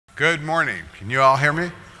Good morning. Can you all hear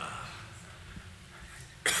me?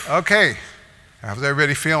 Okay. How's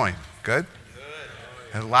everybody feeling? Good?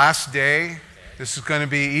 Good. The last day, this is going to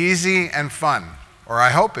be easy and fun. Or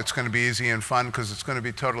I hope it's going to be easy and fun because it's going to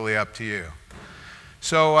be totally up to you.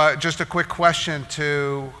 So just a quick question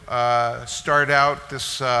to start out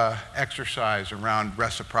this exercise around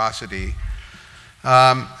reciprocity.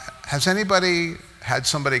 Has anybody had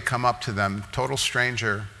somebody come up to them, total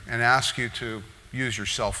stranger, and ask you to use your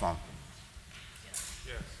cell phone?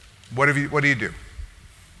 Yes. What do you do?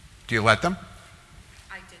 Do you let them?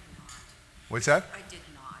 I did not. What's that? I did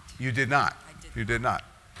not. You did not? I did You did not?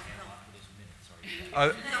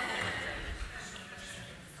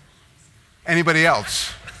 Anybody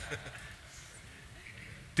else?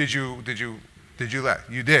 Did you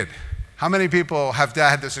let? You did. How many people have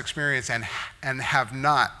had this experience and have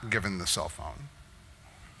not given the cell phone?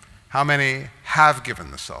 How many have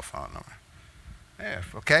given the cell phone?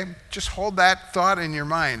 Okay, just hold that thought in your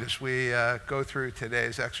mind as we go through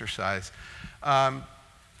today's exercise.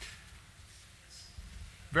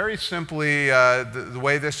 Very simply, the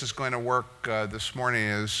way this is going to work this morning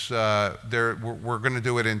is we're going to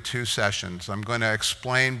do it in two sessions. I'm going to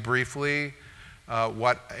explain briefly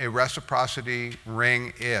what a reciprocity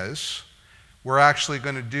ring is. We're actually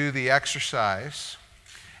going to do the exercise,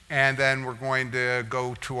 and then we're going to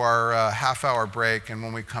go to our half-hour break, and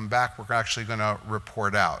when we come back, we're actually going to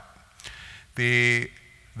report out. The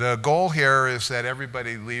goal here is that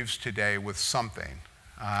everybody leaves today with something,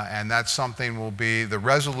 and that something will be the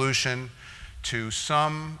resolution to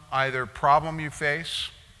some either problem you face,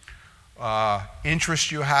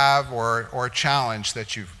 interest you have, or challenge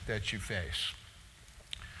that you face.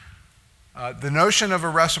 The notion of a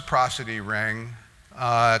reciprocity ring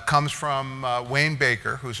comes from Wayne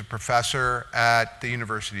Baker, who's a professor at the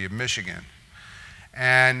University of Michigan.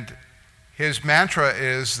 And his mantra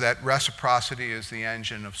is that reciprocity is the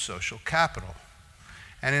engine of social capital.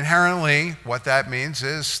 And inherently, what that means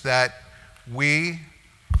is that we,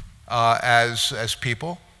 as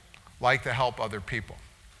people, like to help other people.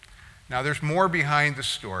 Now, there's more behind the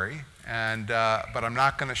story, but I'm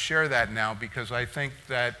not going to share that now because I think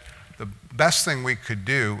that the best thing we could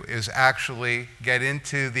do is actually get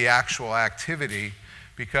into the actual activity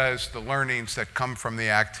because the learnings that come from the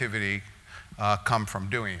activity come from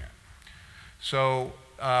doing it. So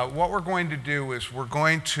what we're going to do is I'm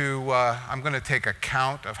going to take a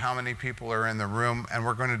count of how many people are in the room, and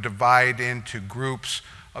we're going to divide into groups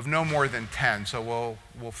of no more than 10. So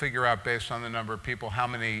we'll figure out based on the number of people how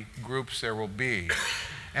many groups there will be.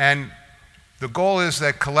 And the goal is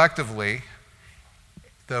that collectively,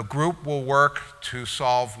 the group will work to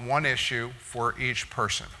solve one issue for each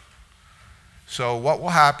person. So what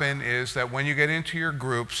will happen is that when you get into your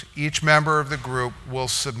groups, each member of the group will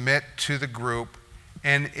submit to the group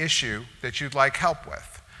an issue that you'd like help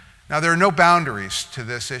with. Now, there are no boundaries to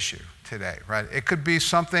this issue today, right? It could be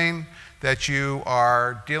something that you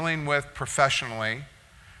are dealing with professionally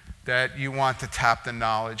that you want to tap the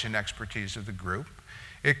knowledge and expertise of the group.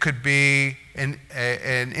 It could be an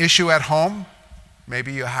issue at home.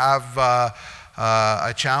 Maybe you have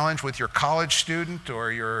a challenge with your college student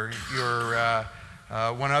or your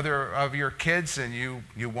one other of your kids, and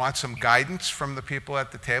you want some guidance from the people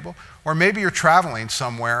at the table. Or maybe you're traveling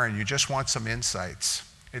somewhere and you just want some insights.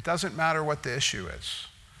 It doesn't matter what the issue is,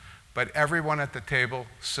 but everyone at the table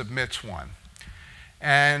submits one.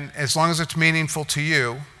 And as long as it's meaningful to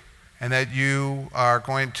you and that you are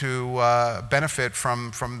going to benefit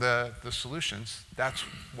from the solutions, that's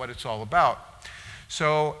what it's all about.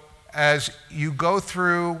 So as you go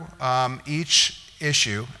through each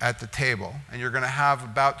issue at the table, and you're going to have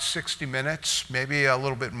about 60 minutes, maybe a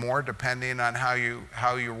little bit more, depending on how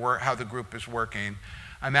the group is working,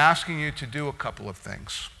 I'm asking you to do a couple of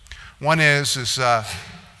things. One is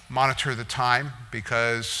monitor the time,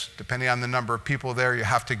 because depending on the number of people there,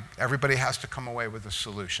 everybody has to come away with a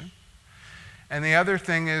solution. And the other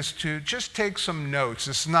thing is to just take some notes.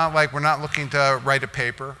 It's not like we're not looking to write a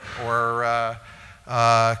paper or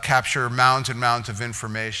capture mounds and mounds of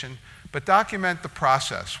information, but document the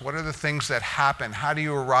process. What are the things that happen? How do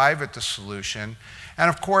you arrive at the solution? And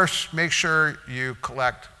of course, make sure you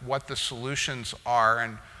collect what the solutions are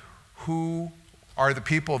and who are the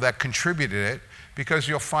people that contributed it, because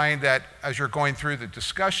you'll find that as you're going through the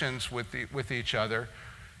discussions with each other,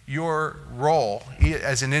 your role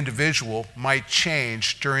as an individual might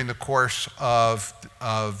change during the course of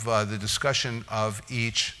the discussion of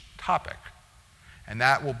each topic. And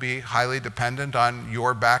that will be highly dependent on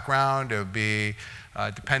your background. It will be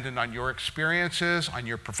dependent on your experiences, on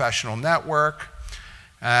your professional network.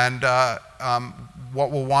 And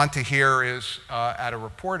what we'll want to hear is at a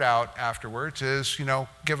report out afterwards is,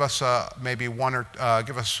 give us maybe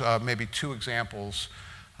maybe two examples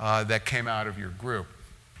that came out of your group.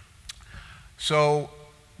 So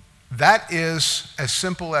that is as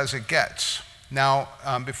simple as it gets. Now,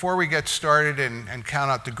 before we get started and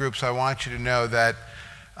count out the groups, I want you to know that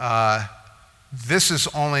this is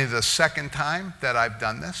only the second time that I've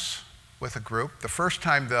done this with a group. The first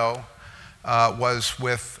time, though, was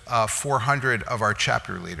with 400 of our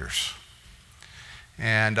chapter leaders.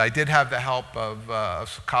 And I did have the help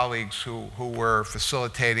of colleagues who were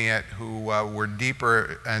facilitating it, who were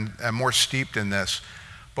deeper and more steeped in this.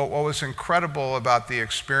 But what was incredible about the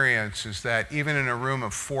experience is that even in a room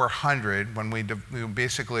of 400, when we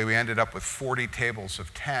ended up with 40 tables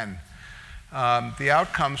of 10, the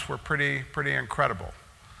outcomes were pretty incredible.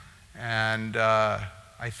 And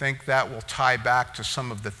I think that will tie back to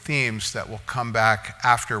some of the themes that will come back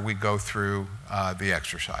after we go through the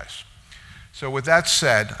exercise. So with that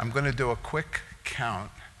said, I'm going to do a quick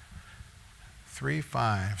count. 3,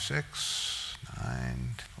 5, 6, 9,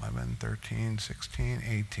 11, 13, 16,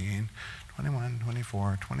 18, 21,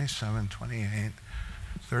 24, 27, 28,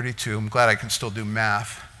 32. I'm glad I can still do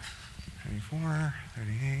math. 34,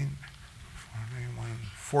 38, 41,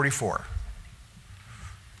 44.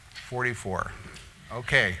 44.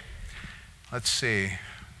 Okay, let's see.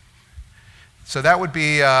 So that would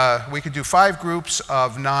be, we could do 5 groups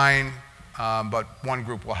of 9, but one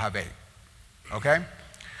group will have 8, okay?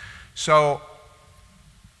 So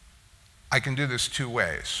I can do this 2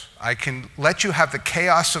 ways. I can let you have the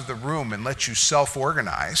chaos of the room and let you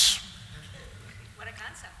self-organize. What a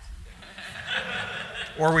concept.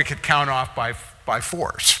 Or we could count off by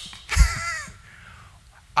 4s.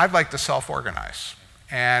 I'd like to self-organize.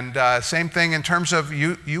 And same thing in terms of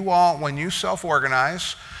you all, when you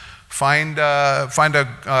self-organize, find a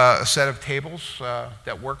set of tables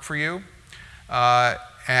that work for you,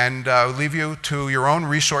 and leave you to your own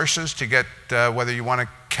resources to get whether you want to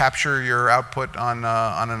capture your output on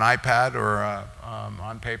an iPad or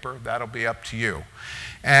on paper. That'll be up to you.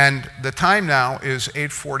 And the time now is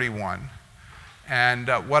 8:41. And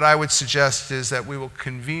what I would suggest is that we will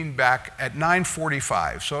convene back at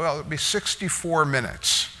 9:45. So it'll be 64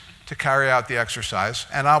 minutes to carry out the exercise,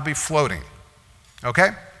 and I'll be floating,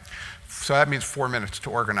 okay? So that means 4 minutes to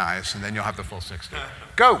organize, and then you'll have the full 60.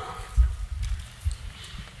 Go.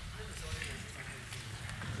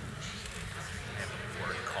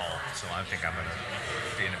 Call, so I think I'm going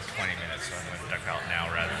to be in 20 minutes, so I'm going to duck out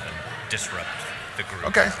now rather than disrupt the group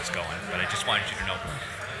Okay. as it's going. But I just wanted you to know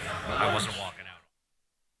I wasn't walking out.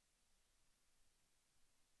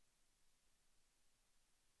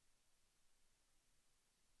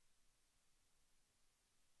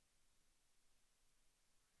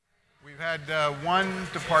 We've had 1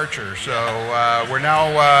 departure, so we're now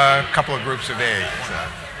a couple of groups of 8.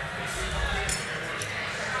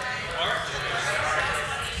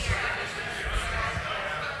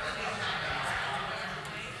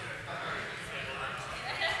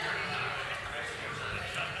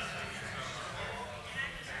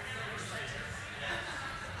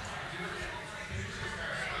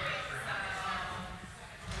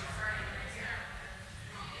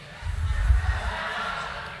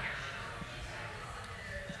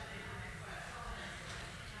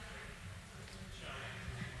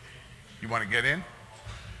 You want to get in?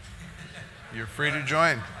 You're free to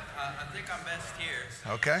join. I think I'm best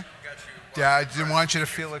here. Okay. Got you. Yeah, I didn't want you to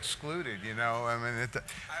feel excluded, I mean, I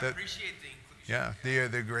appreciate the inclusion. yeah,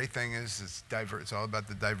 the great thing is it's diverse. It's all about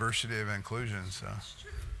the diversity of inclusion, so. It's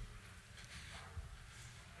true.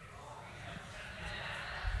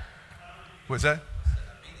 What's that?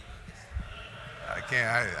 I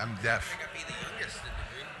can't, I'm deaf. I think I'd be the youngest in the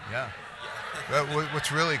group. Yeah. But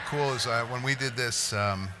what's really cool is when we did this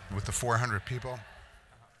with the 400 people,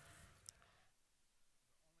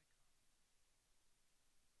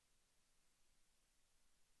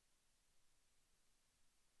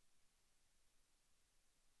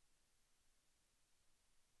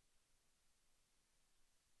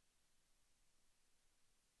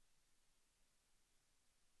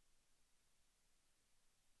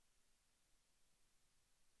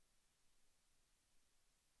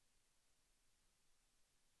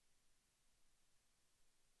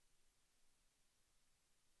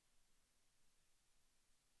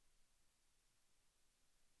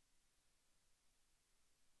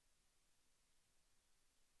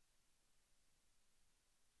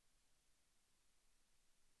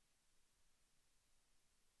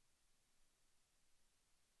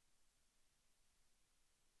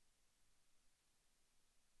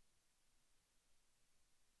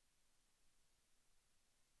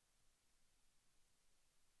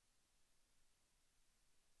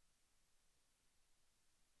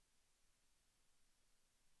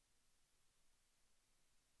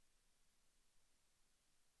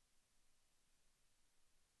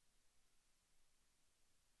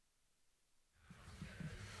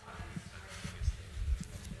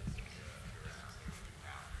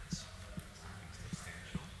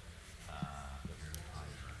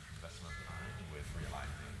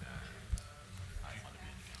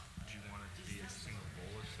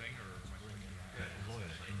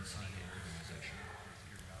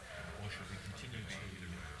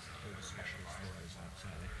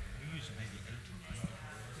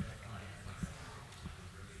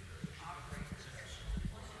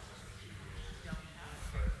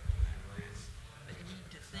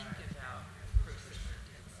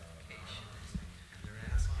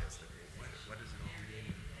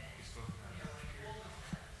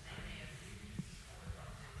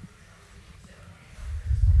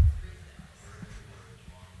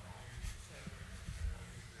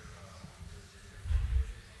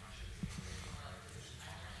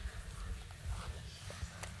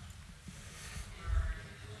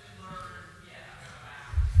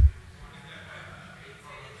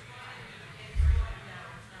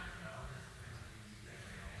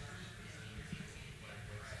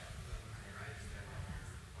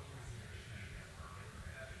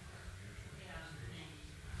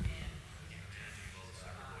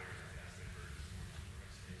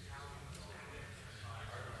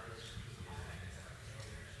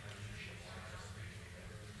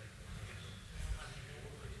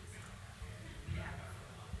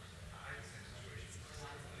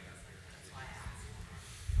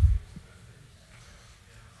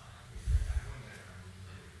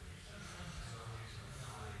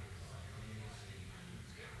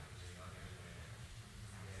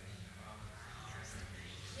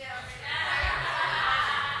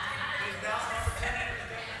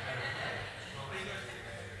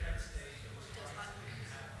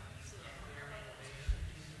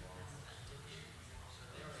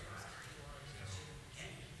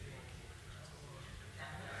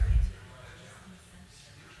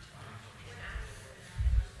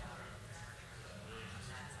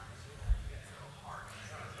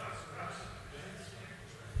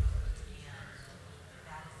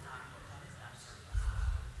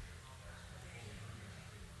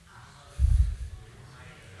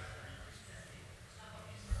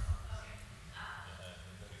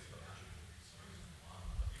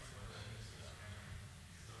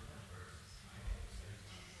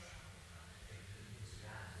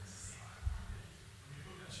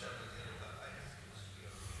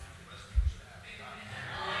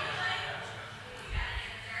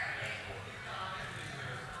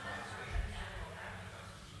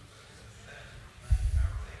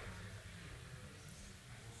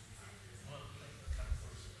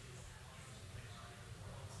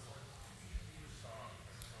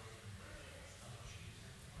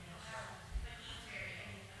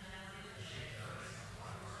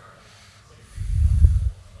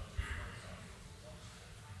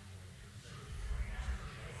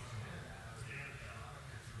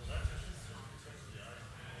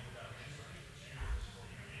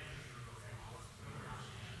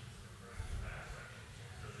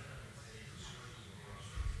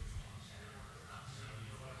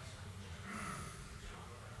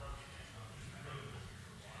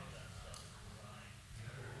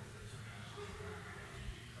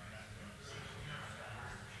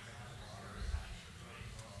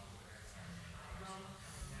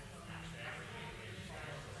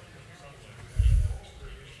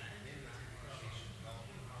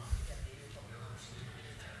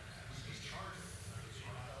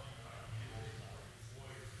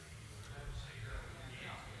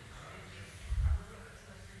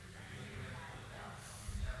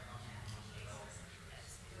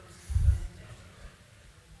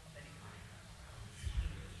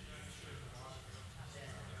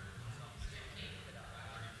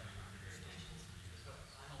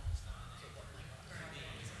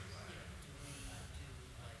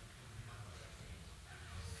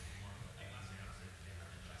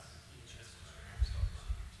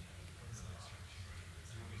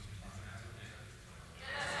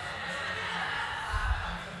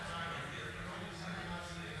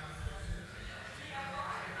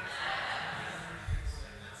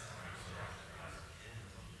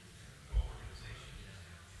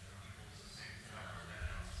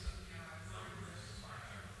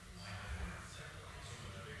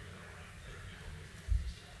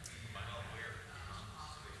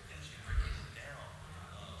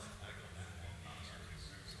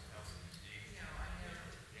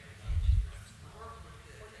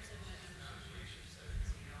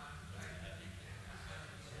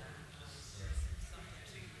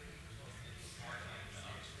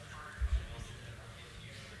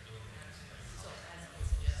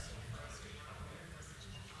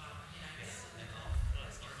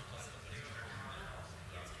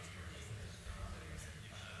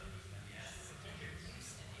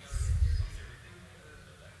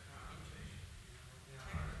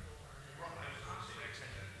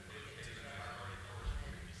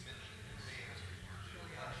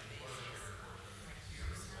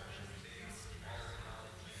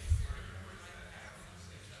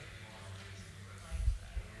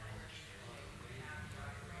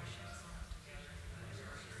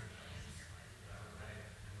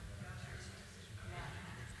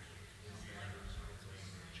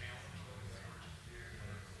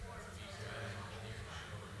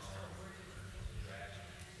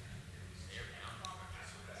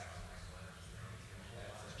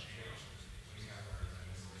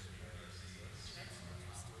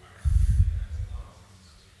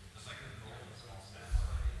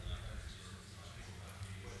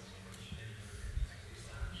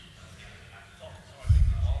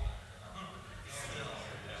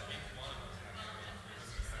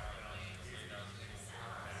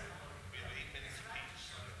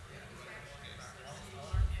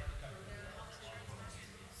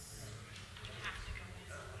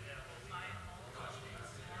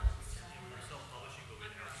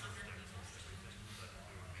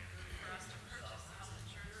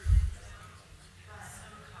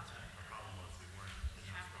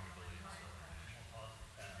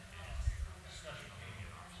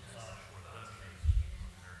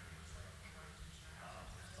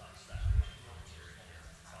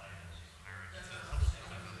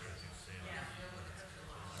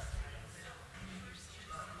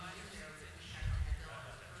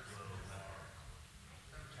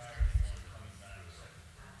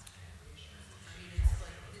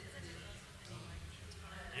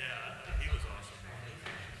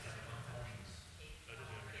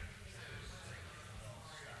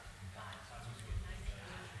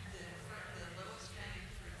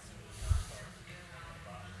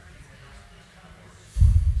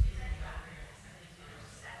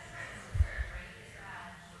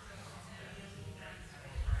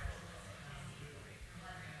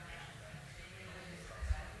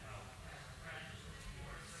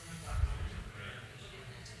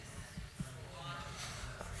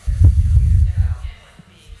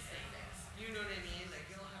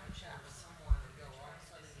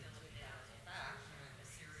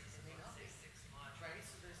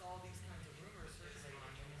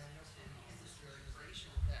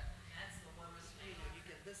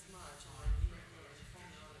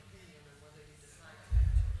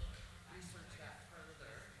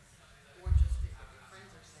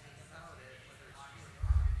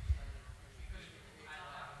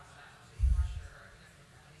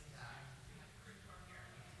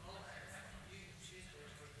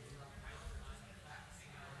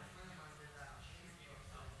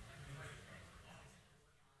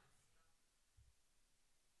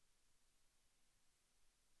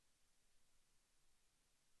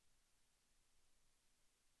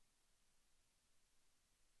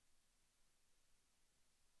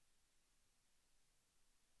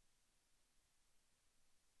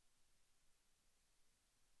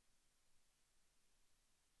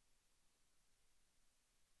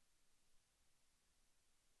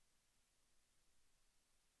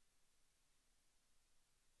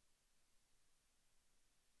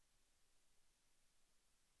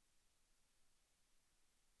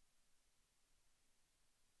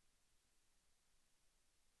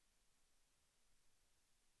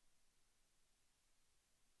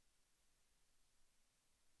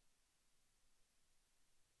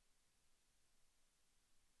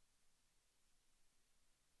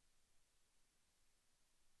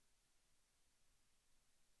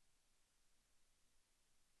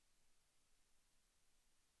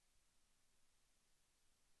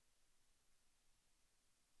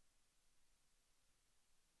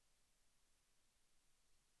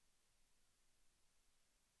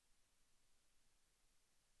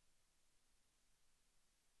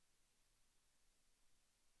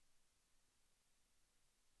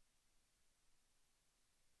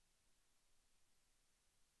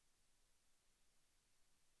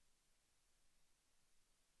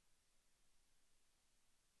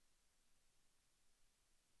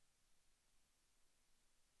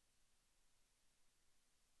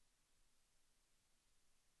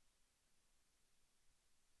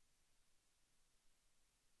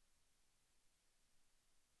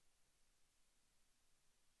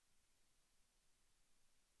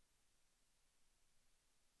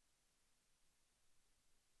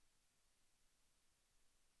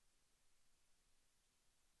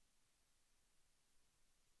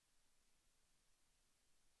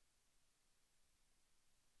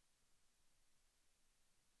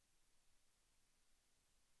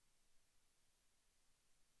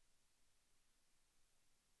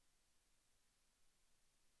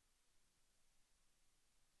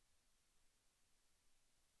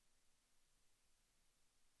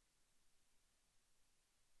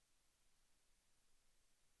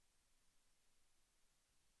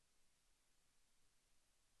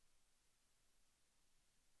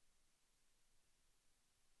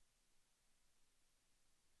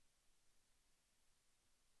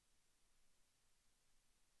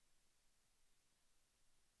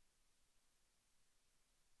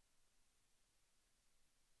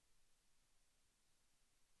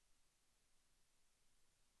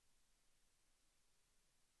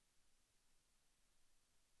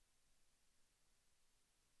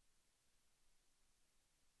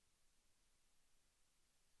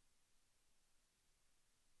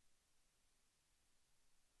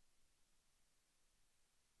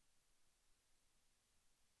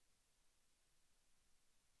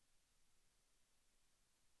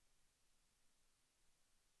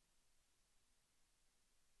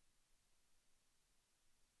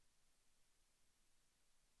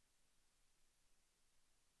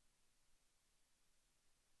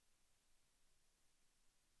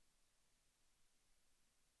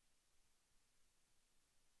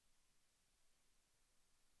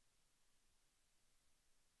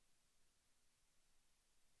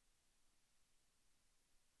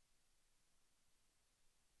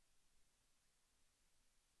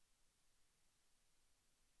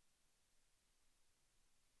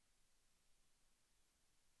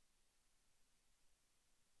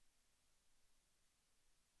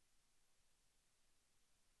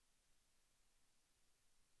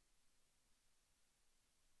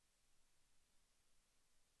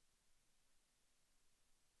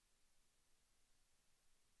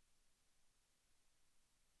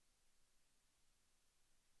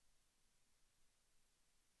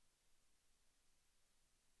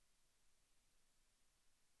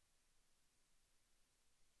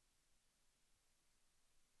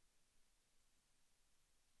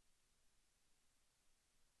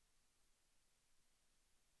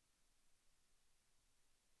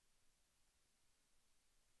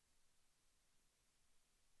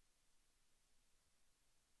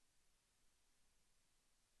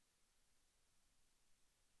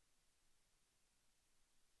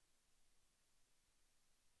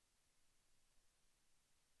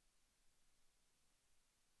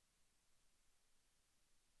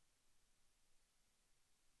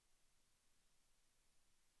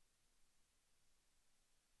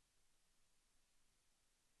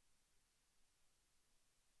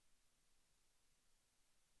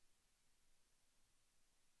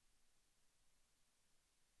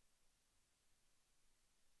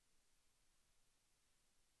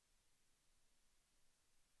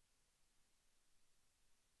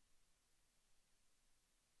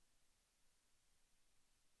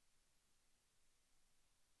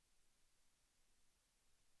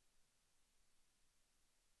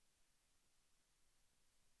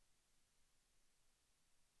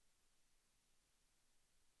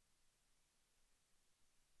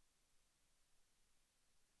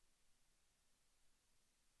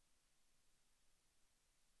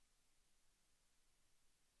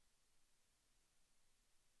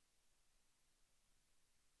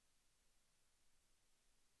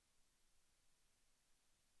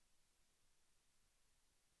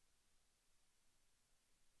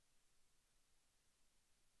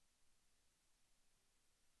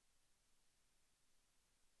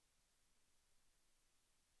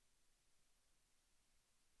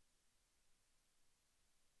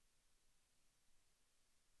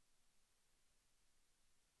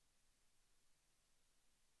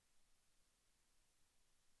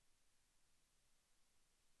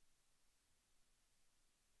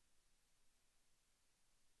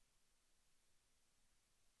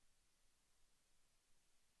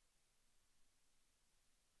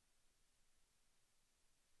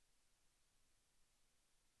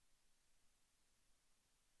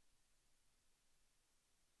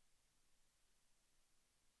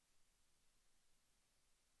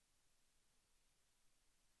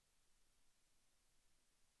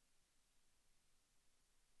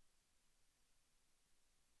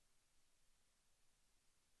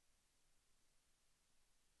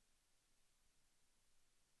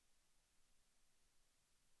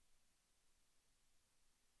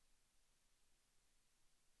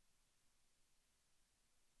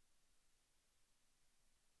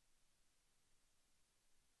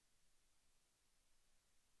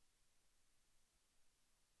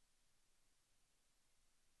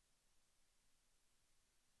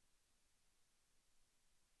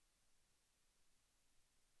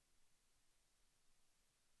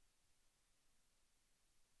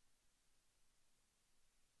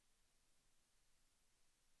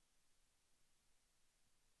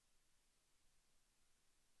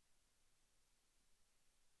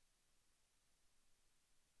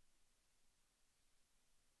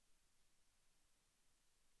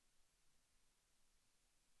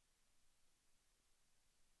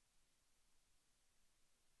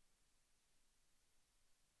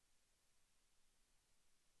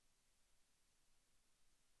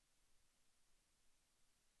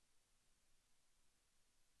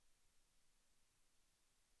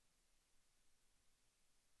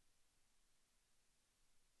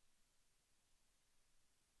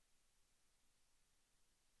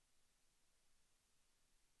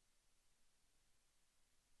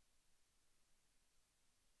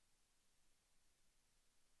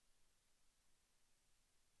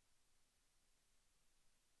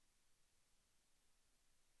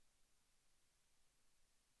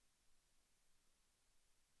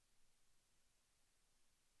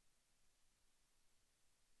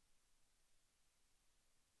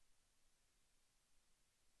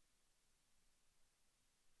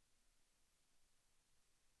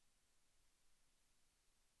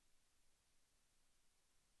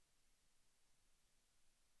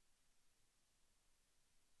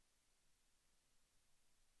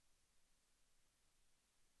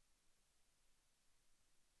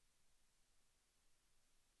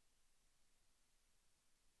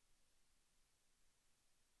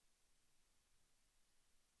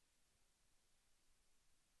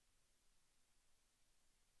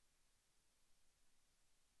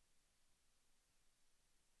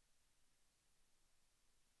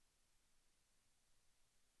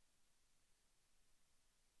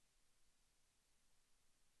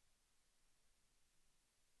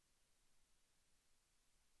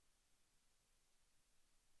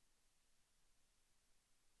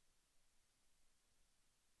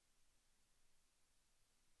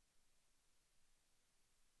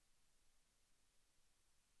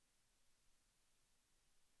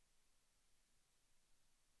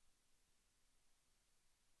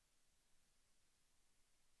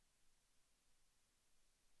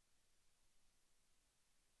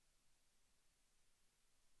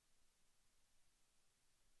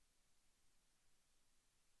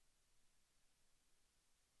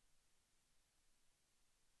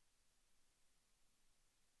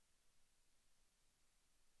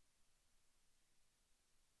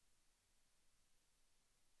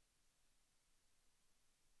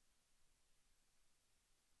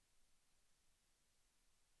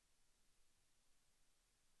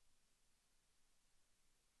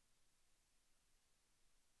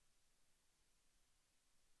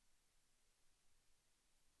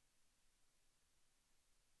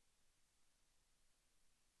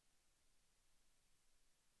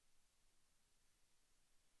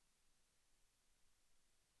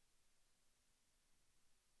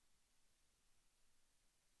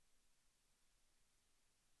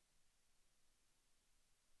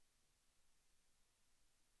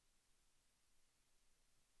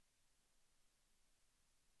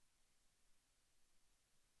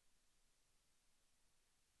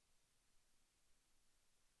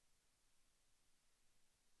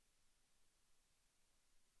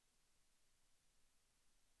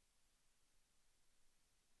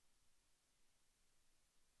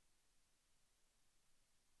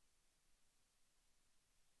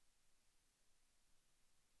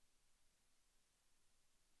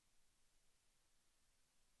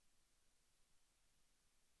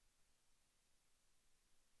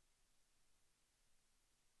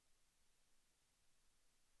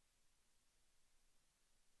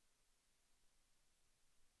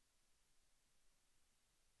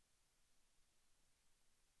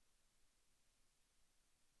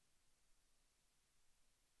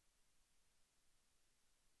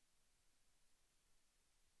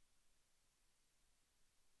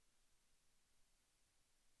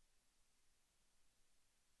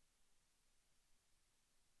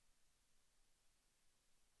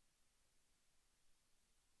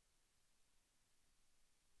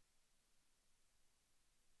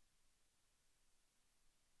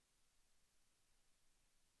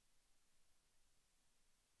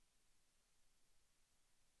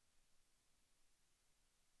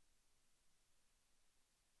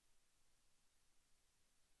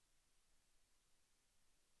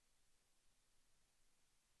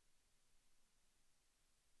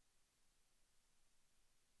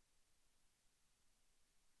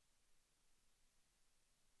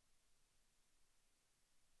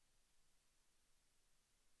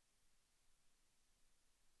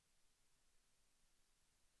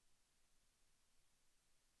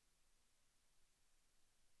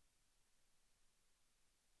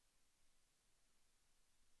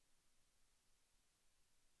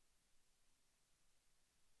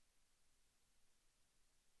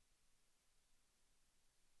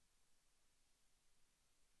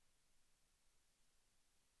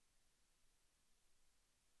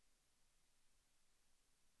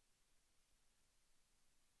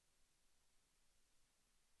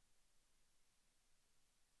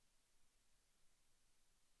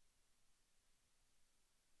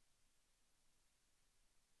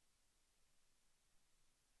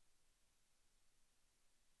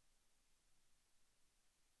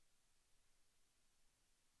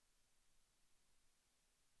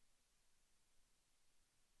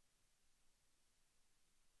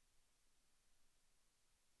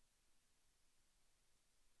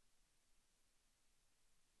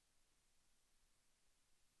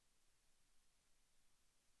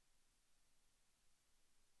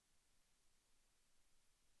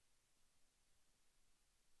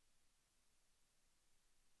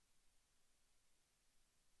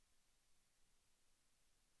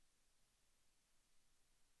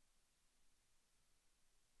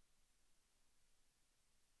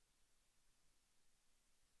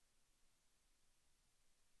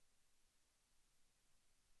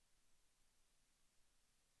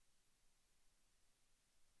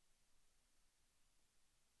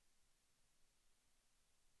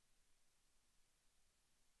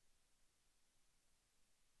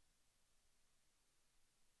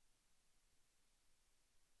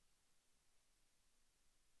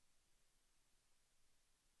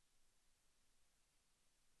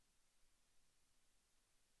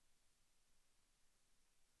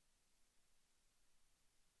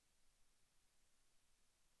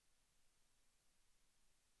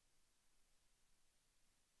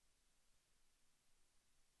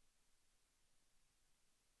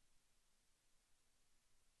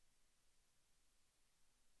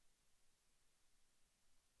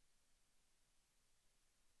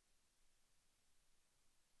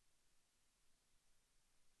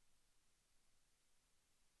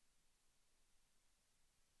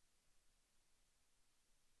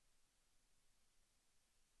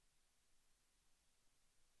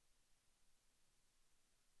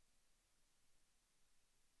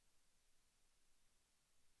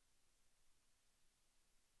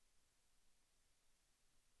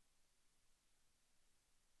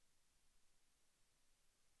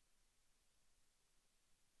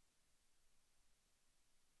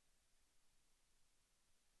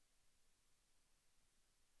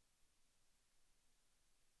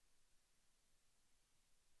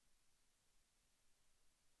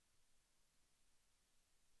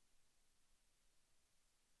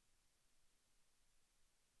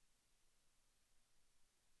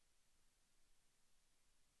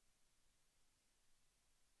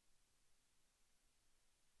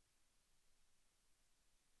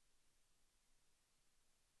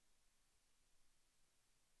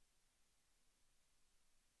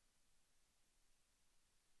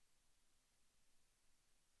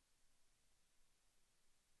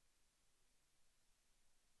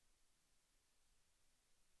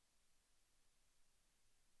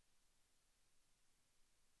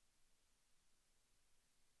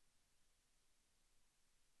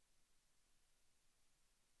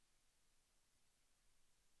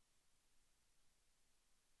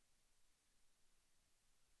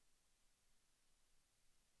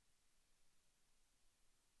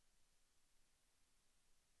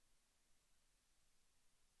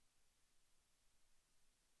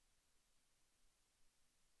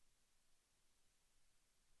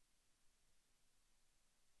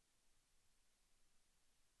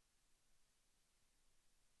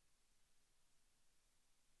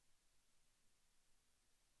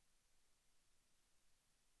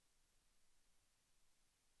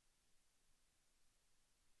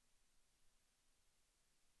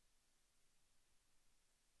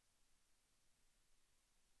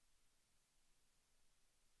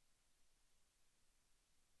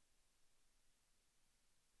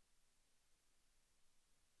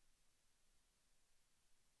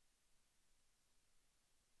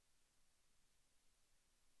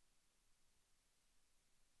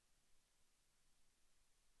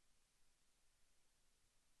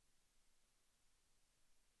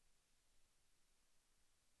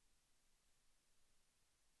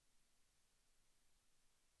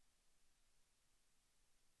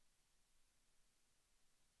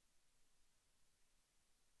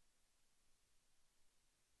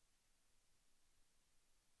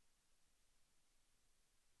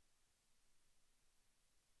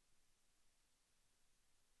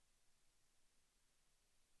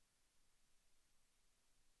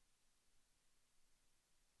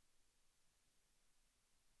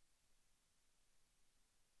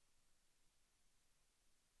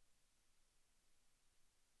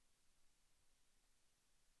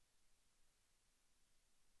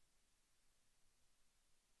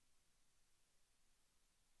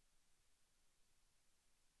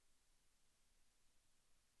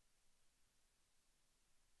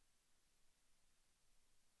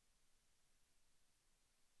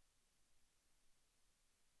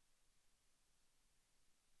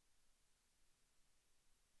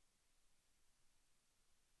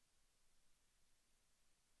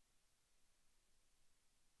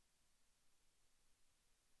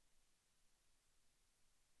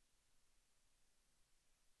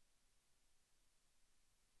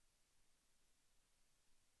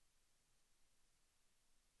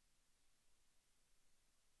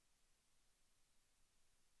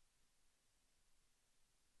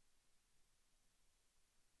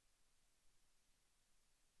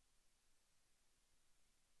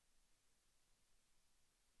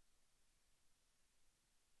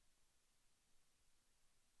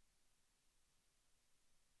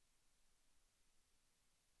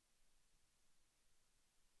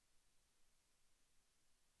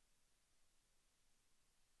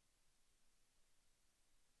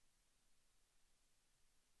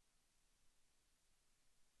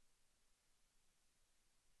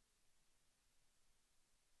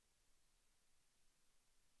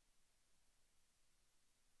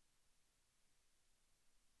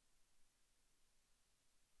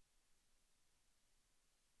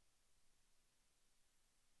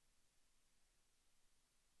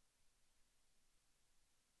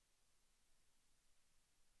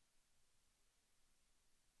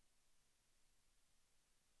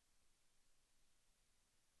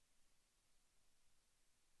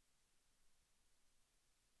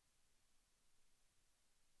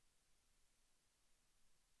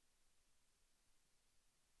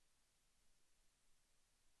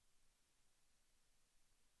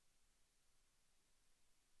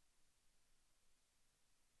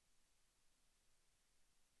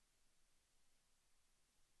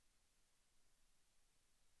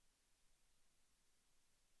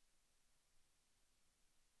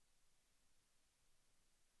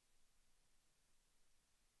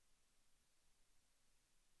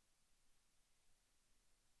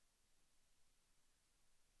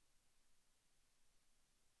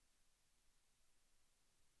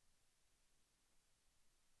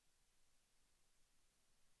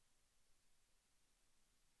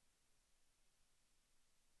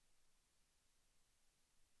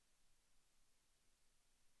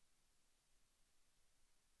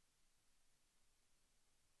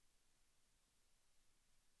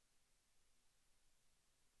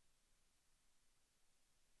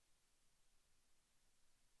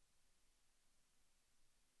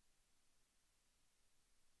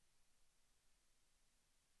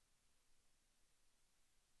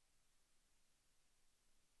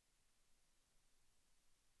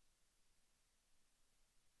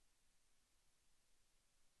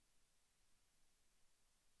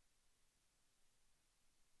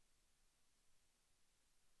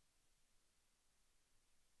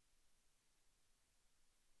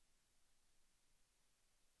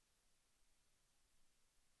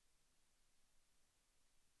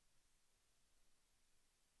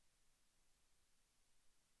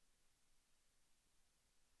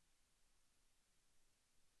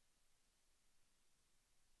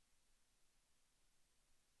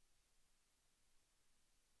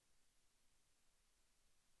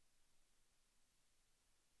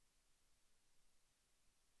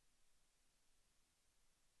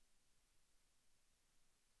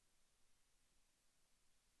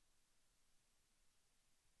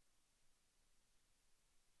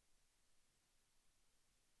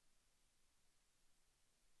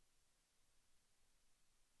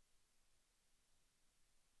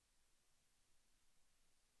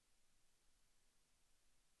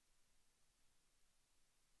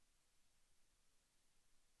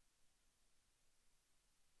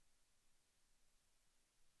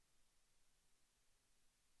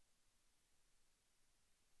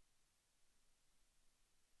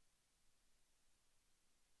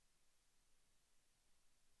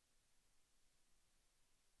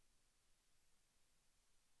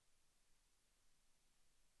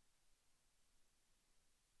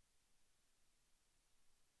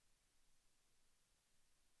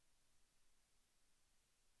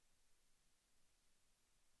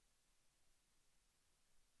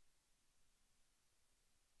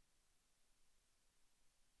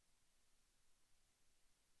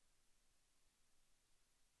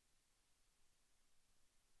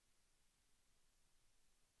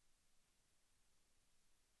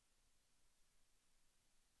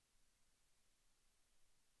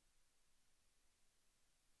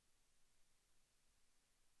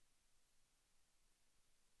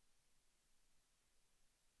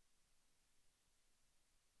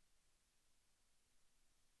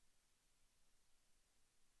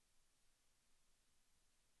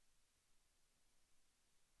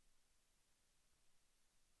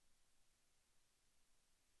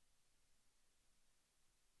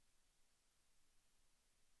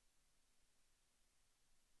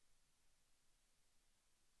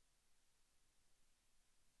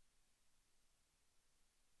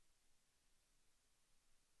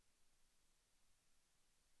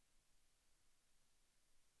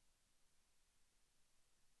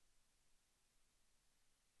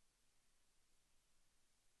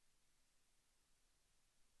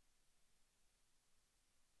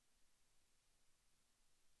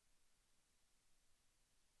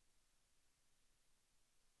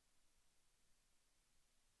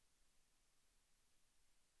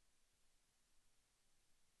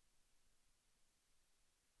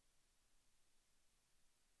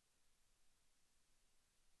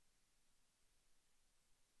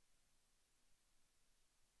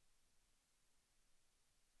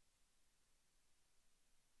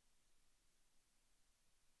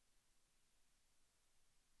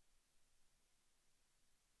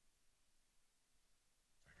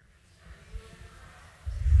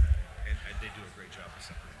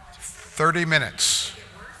 30 minutes.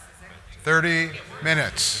 30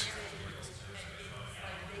 minutes.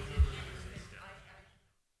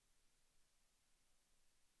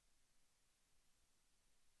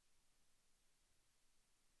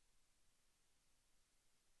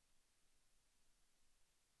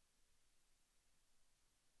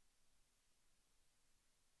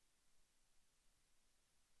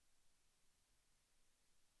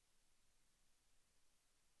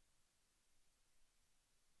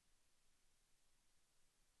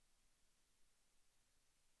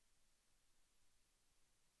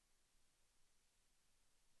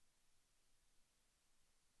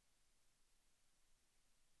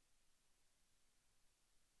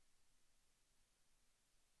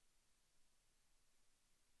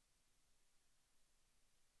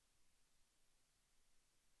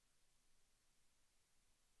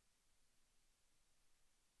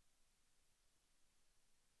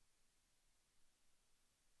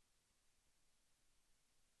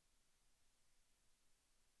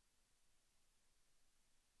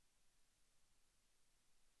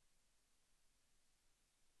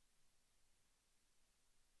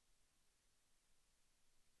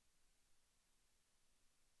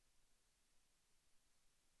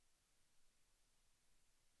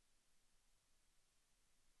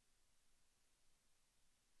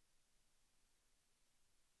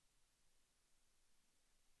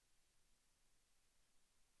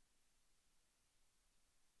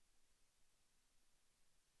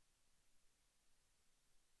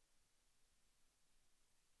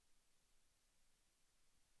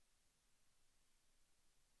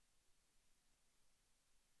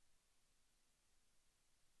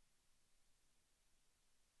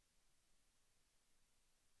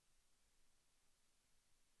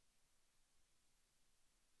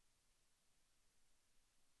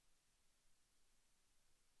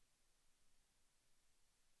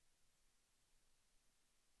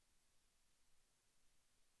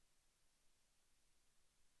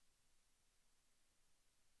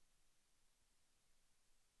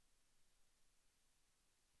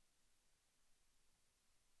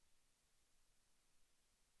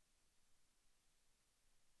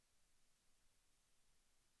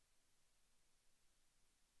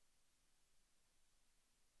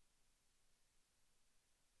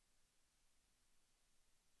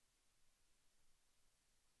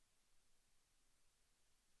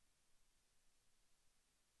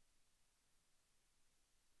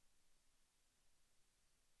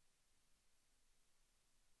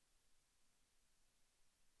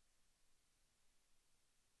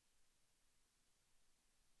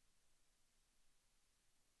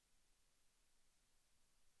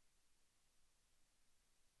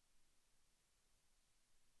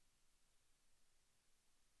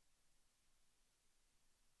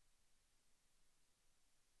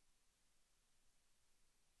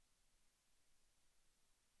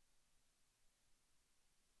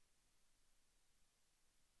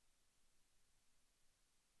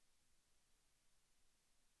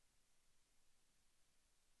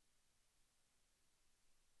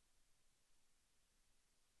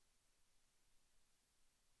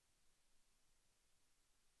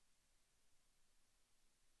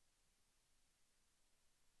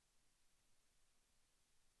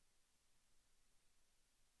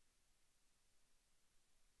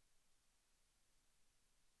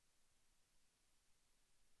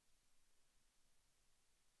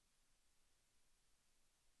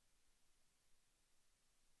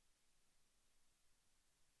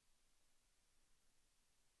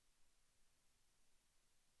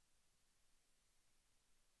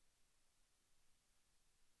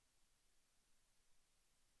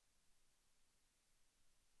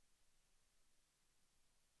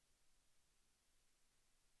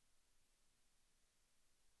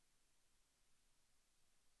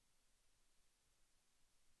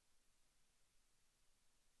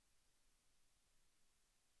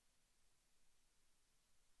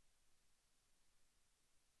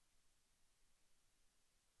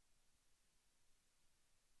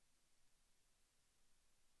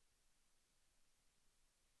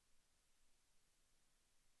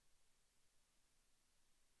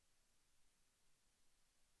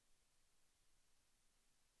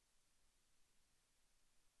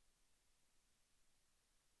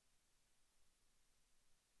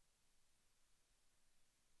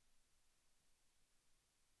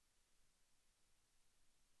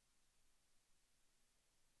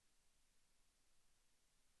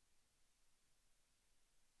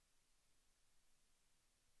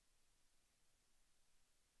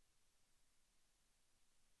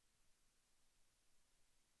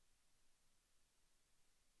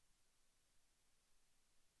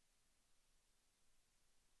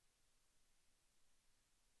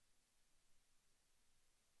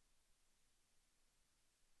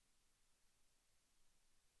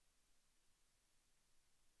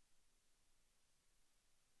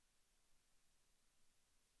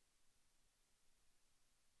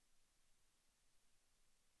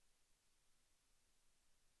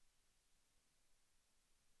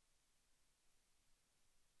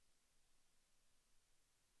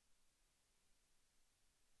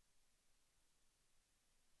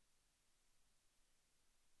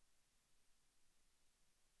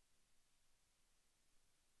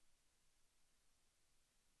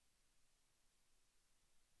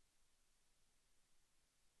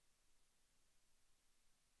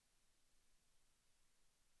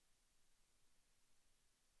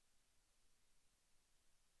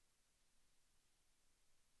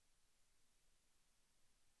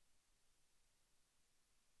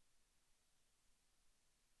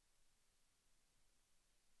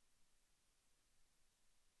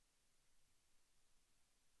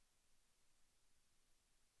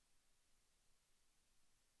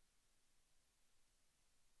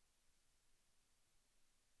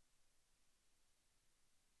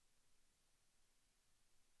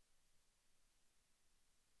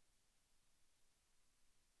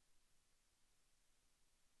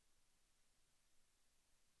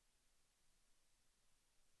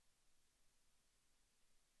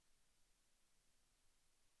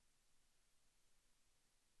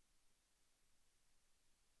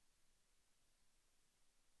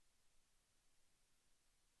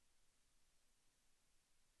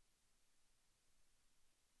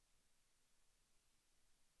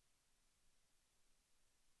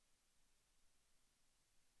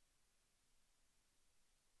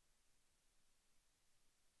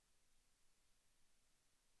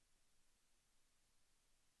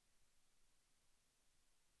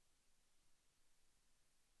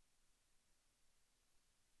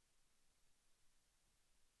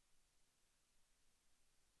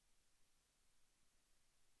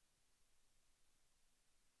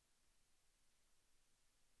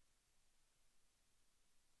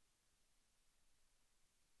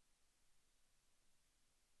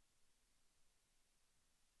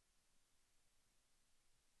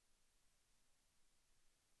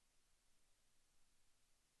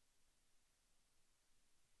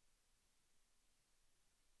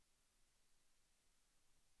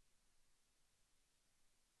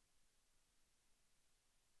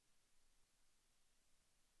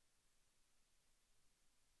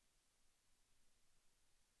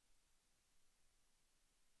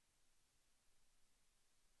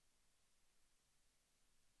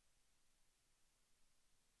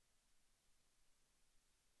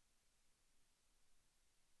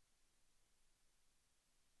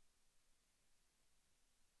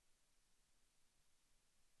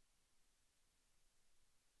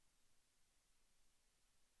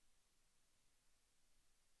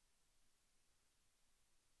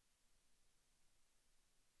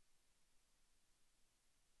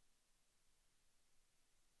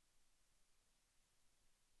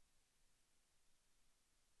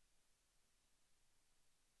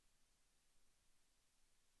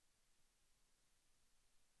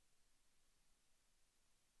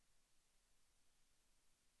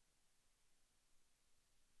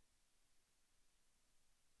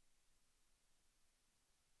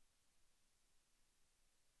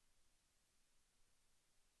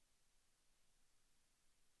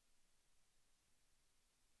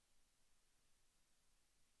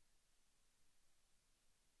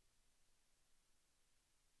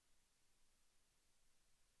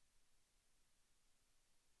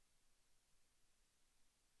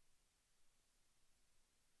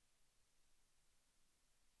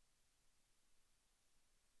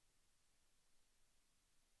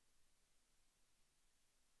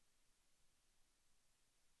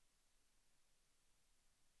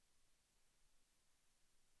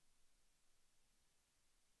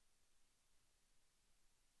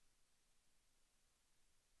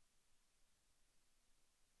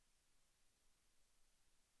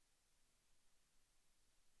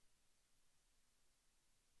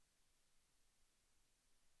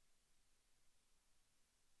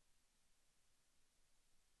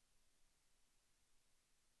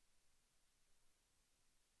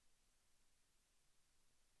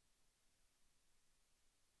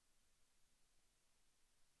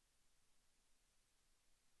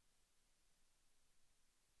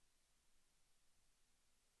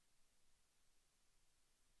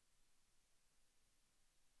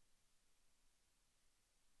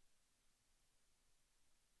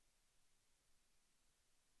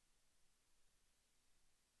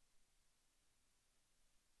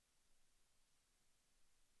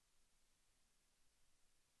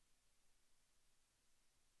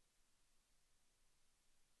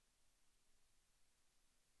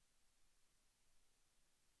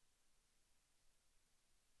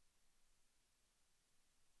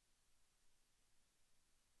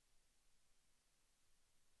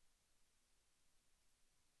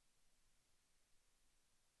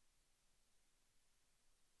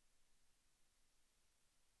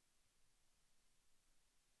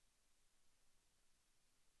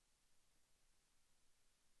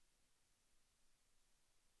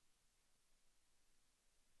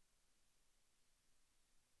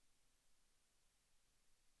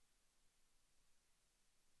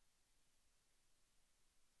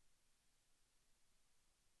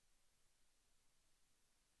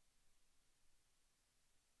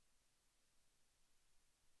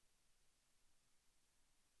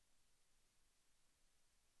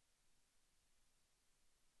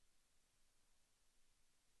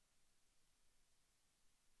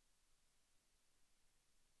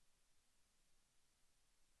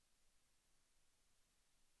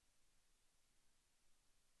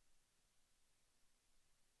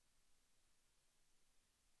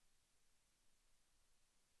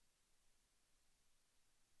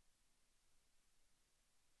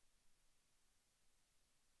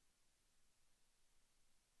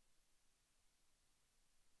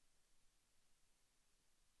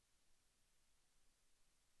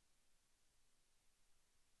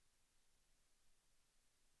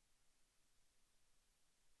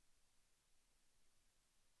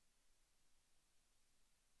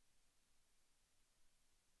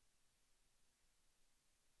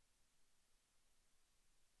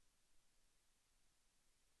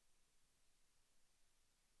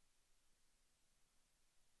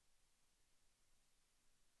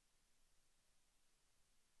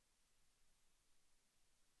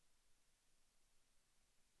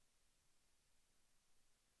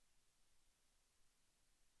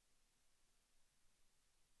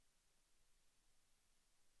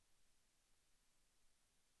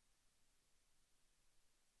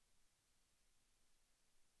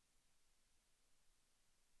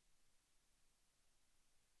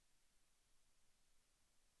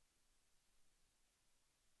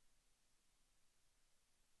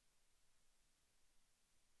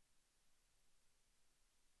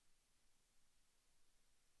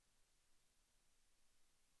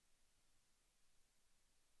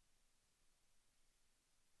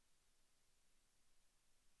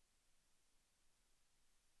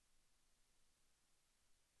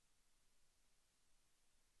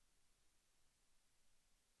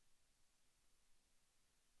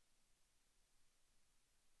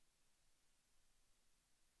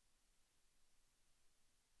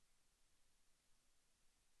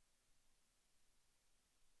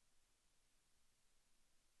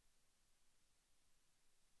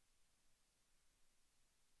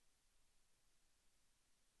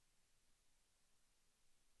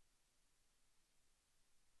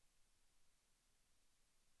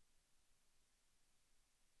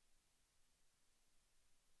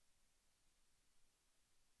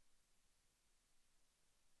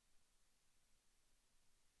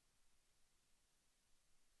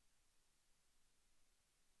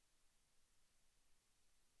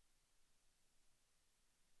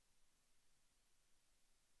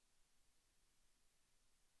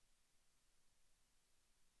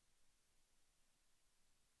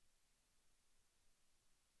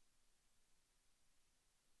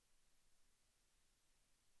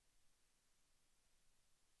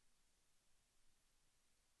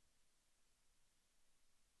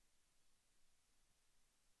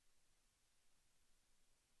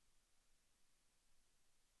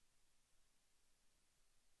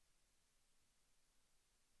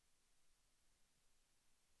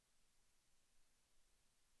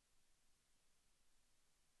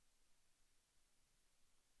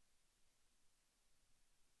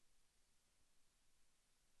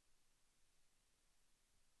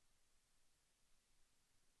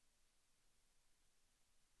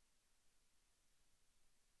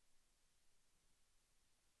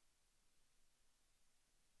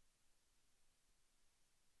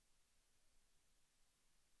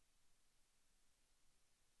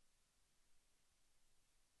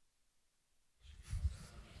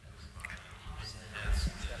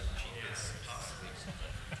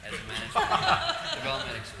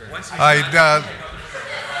 I'd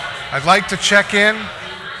like to check in.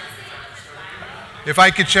 If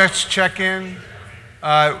I could just check in.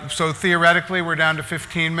 So theoretically, we're down to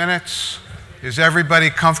 15 minutes. Is everybody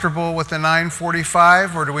comfortable with the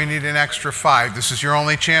 9:45, or do we need an extra 5? This is your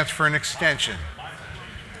only chance for an extension.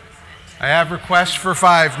 I have requests for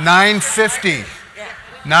 5. 9:50.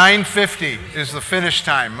 9:50 is the finish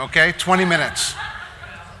time, okay? 20 minutes.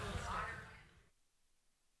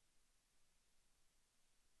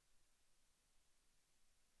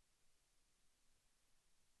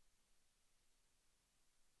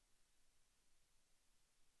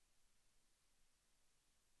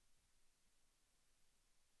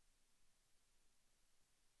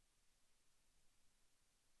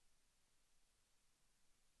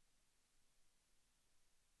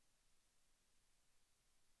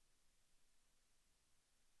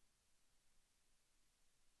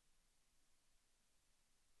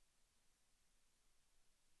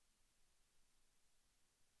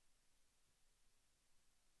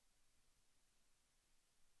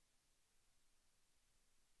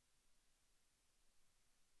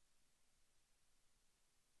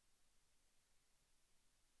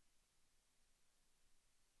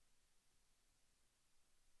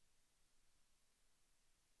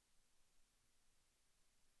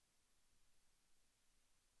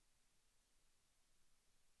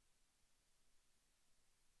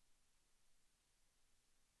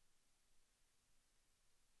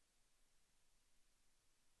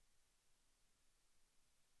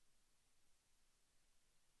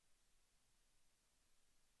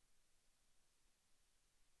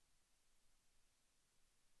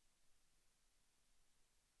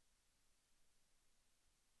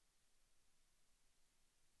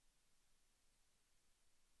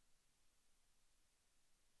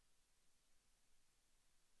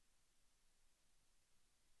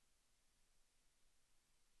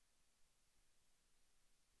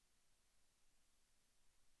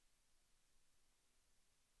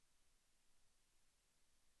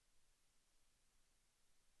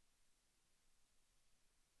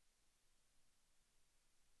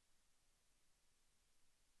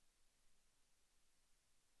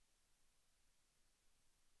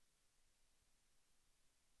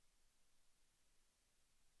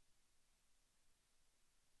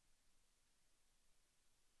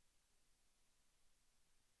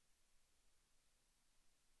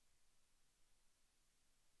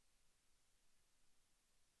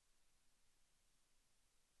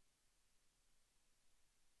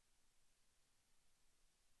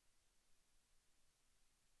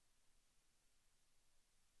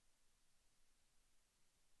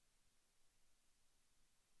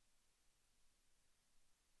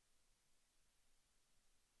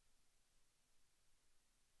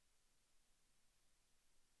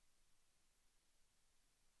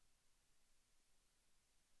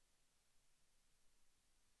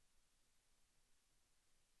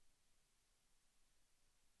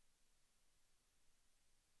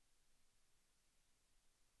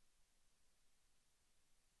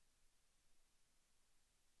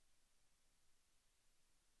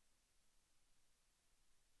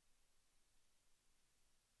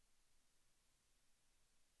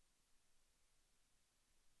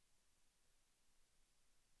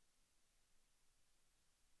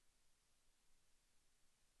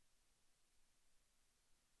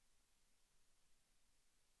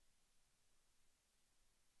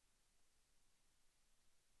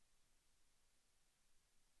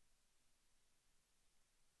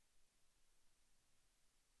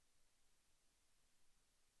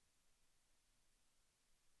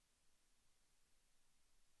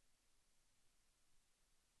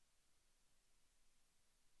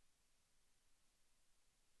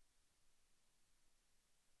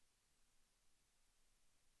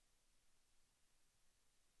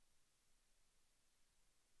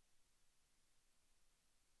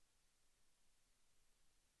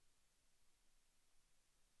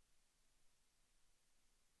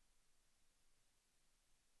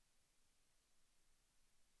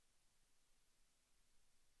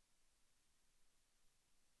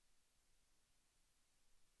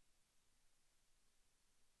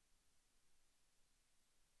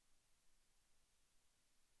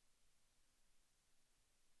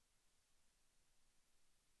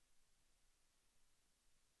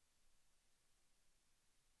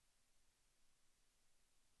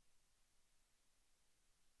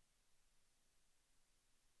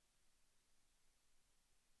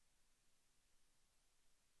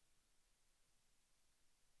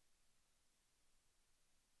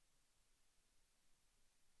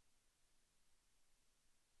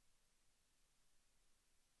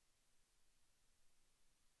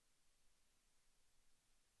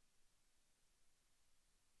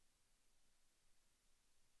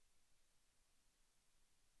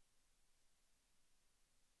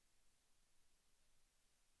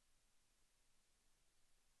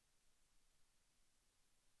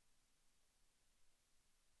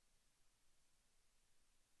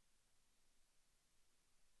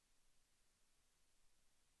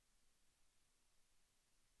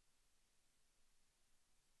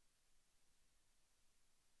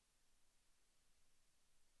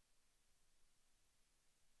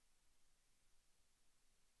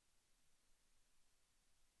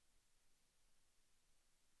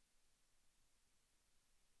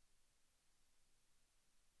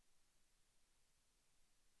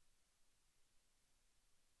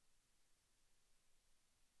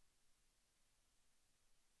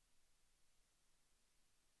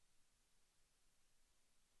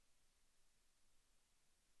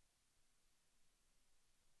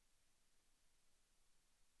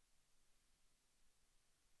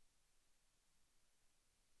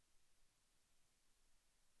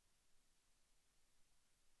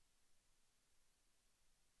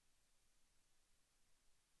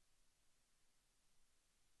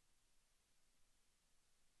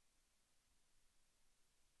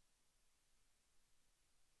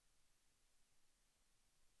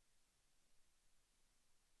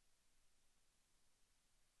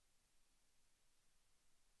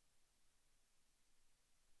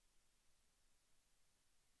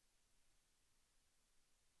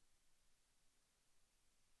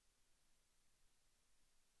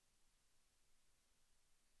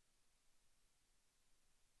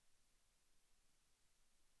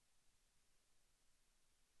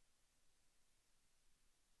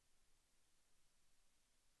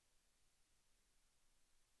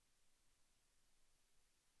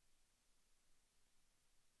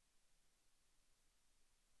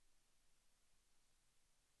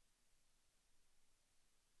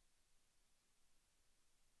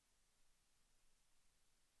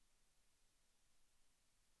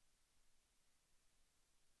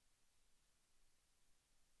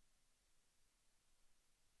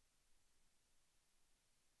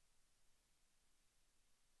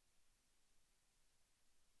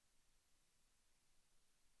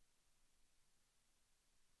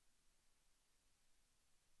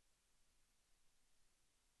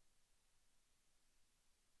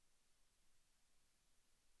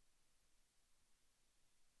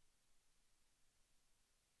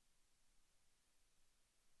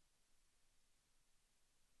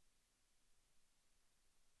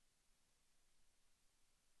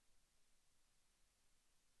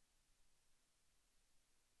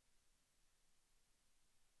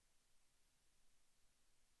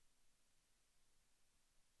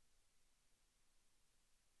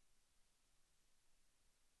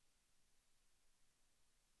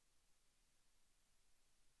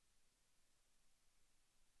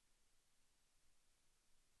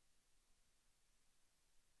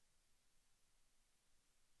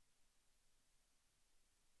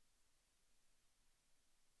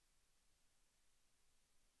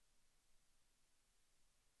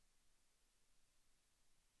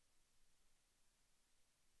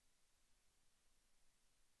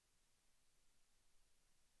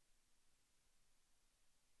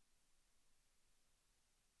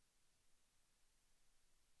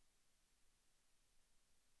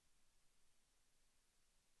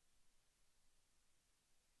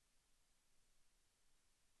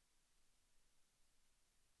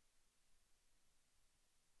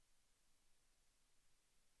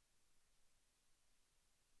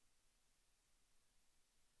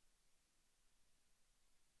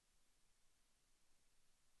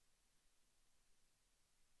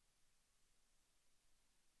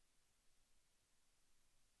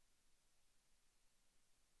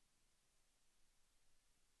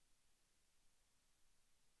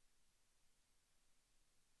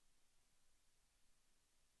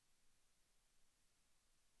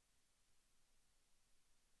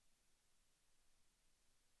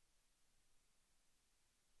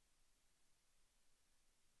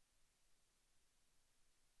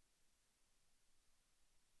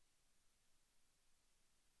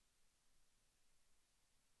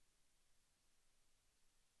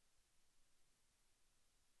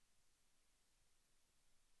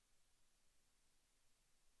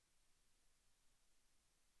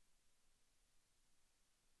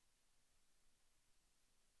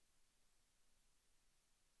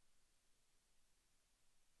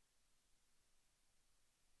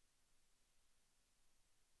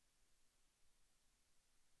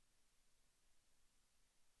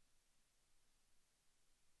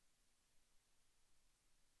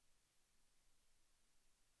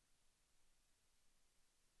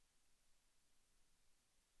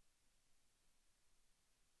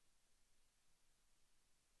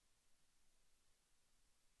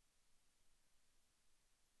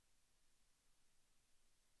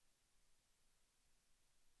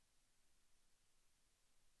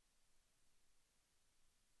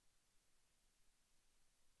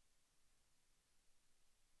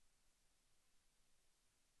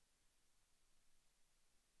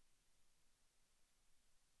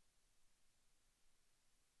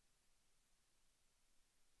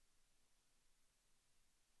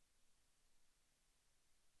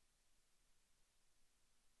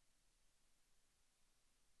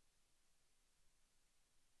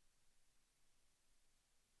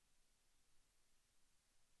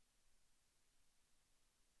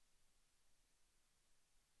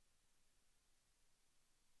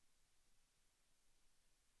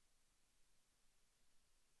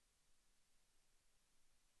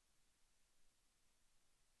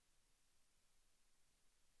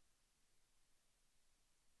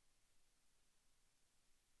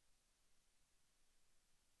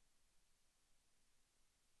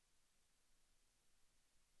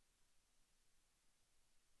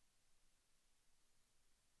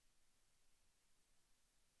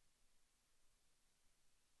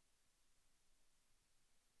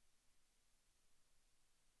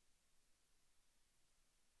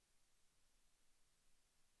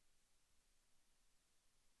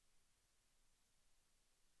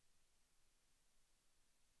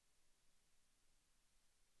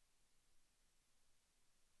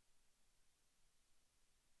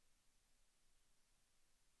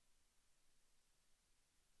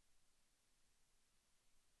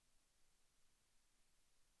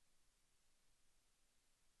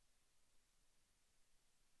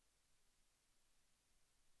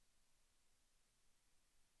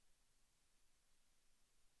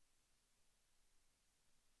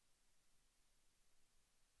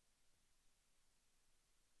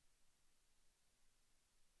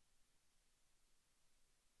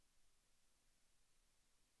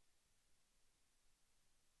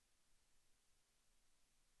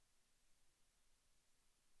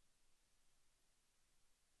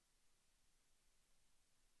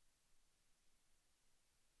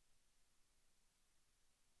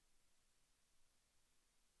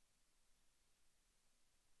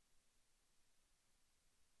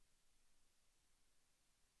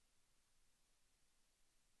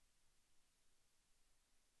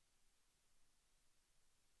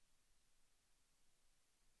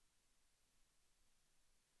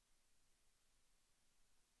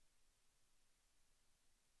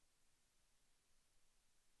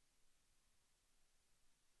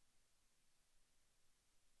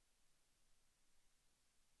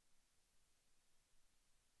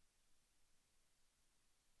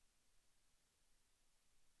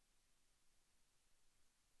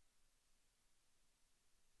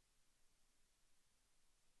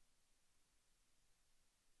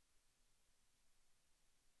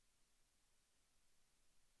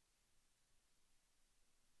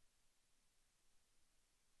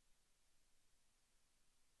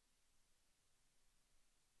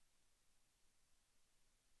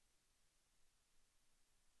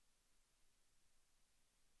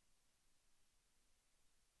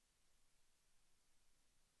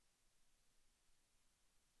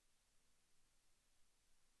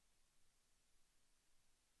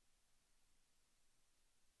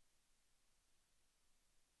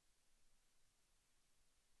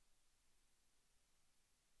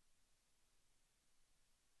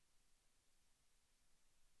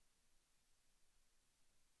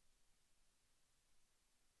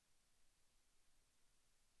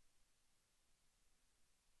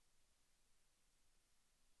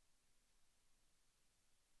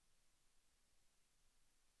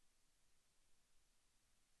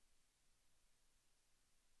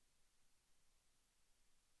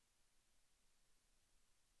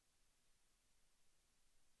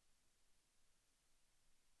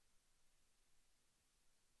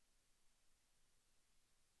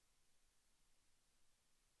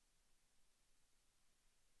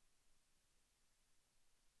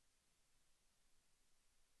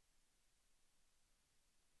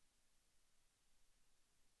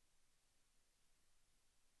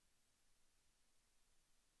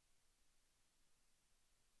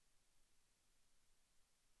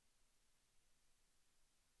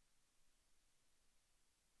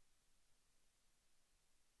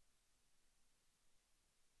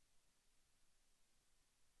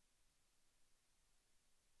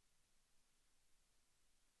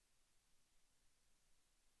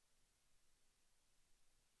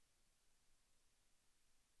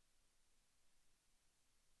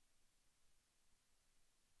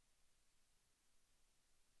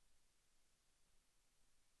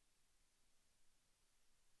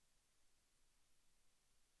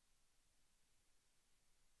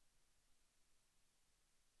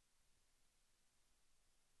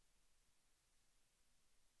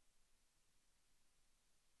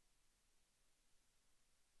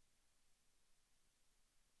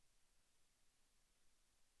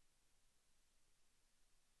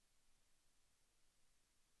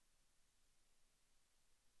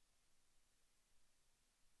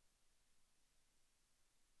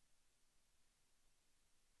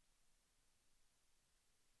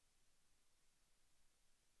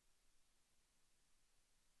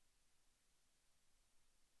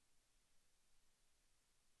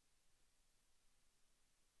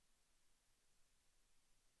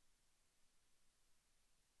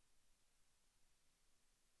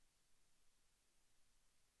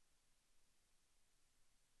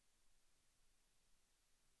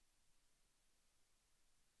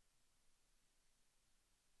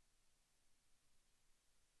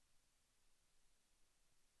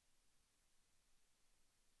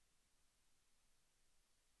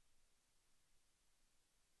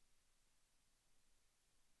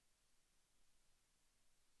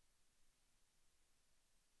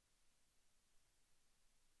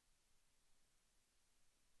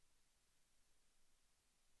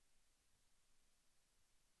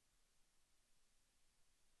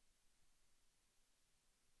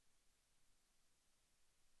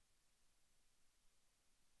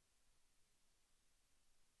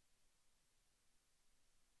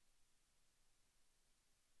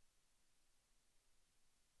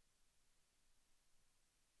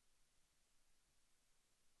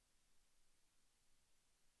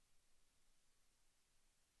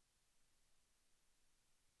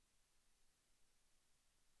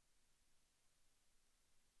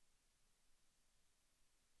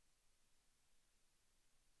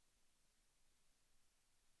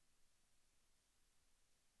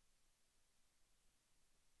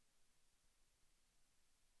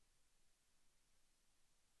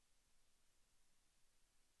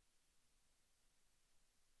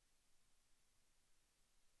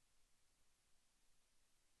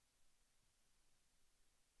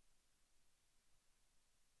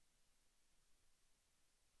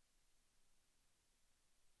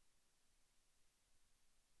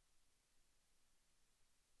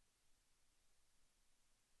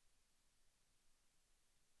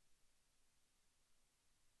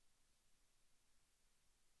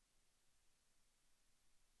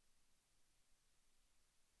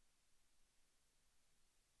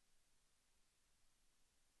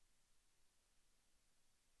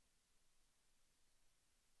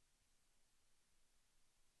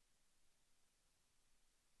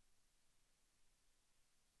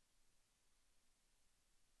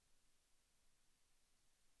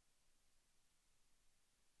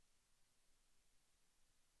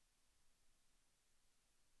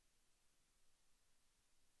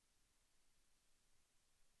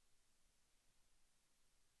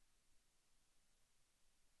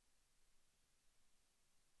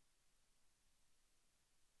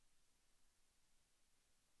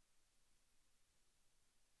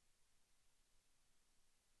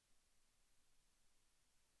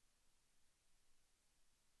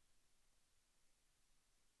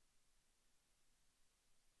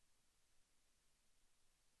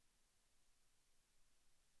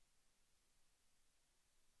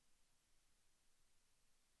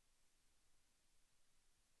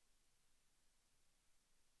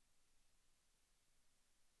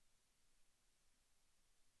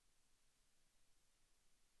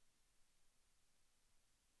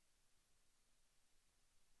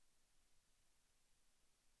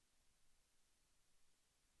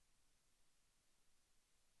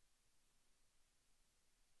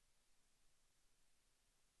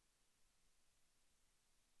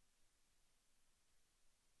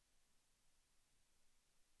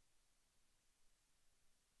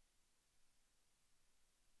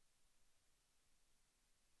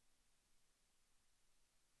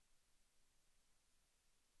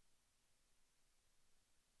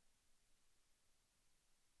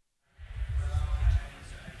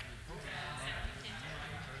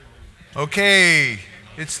 Okay,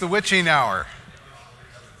 it's the witching hour.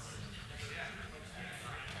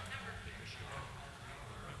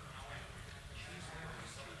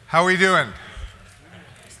 How are we doing?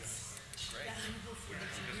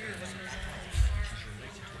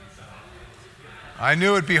 I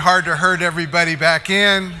knew it'd be hard to herd everybody back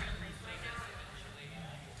in.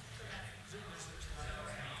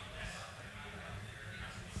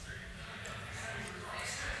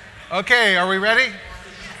 Okay, are we ready?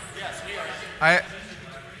 Yes, we are.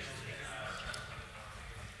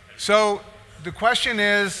 So the question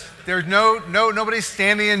is, there's nobody's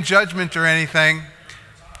standing in judgment or anything.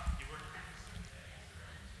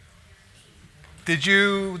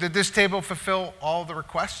 Did this table fulfill all the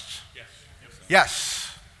requests?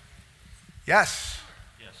 Yes. Yes.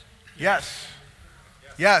 Yes. Yes.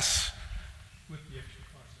 Yes.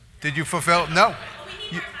 Did you fulfill? No.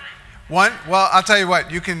 Well, I'll tell you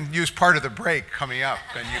what, you can use part of the break coming up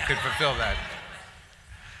and you could fulfill that.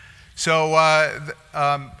 So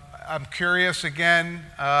I'm curious again,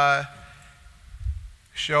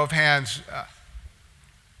 show of hands.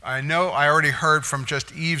 I know I already heard from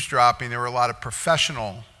just eavesdropping, there were a lot of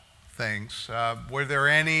professional things. Were there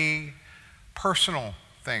any personal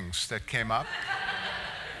things that came up?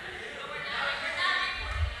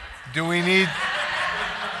 Do we need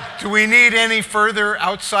any further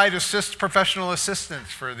outside professional assistance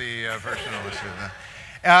for the personal assistant?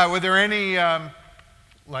 Were there any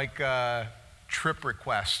trip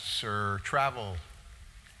requests or travel,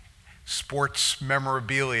 sports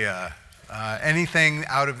memorabilia, anything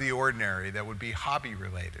out of the ordinary that would be hobby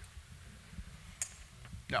related?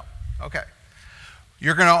 No. Okay.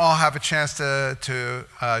 You're going to all have a chance to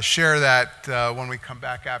share that when we come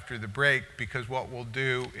back after the break, because what we'll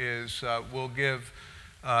do is we'll give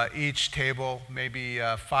each table maybe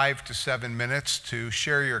 5 to 7 minutes to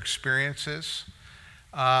share your experiences.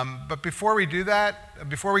 But before we do that,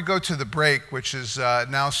 before we go to the break, which is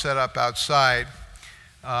now set up outside,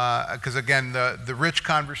 because again, the rich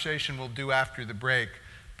conversation we'll do after the break.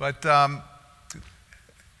 But does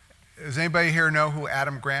anybody here know who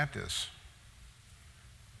Adam Grant is?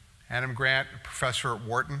 Adam Grant, a professor at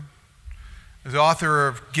Wharton, is the author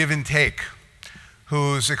of Give and Take,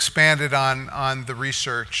 who's expanded on the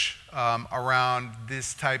research around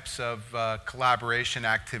these types of collaboration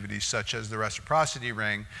activities, such as the reciprocity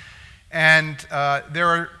ring. And there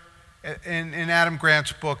are, in Adam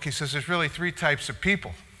Grant's book, he says there's really 3 types of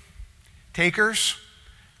people: takers,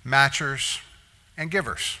 matchers, and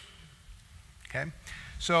givers. Okay?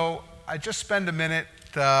 So I just spend a minute,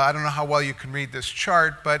 I don't know how well you can read this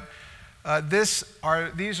chart, but these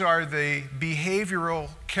are the behavioral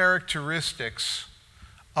characteristics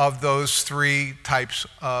of those 3 types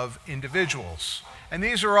of individuals. And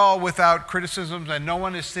these are all without criticisms, and no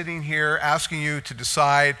one is sitting here asking you to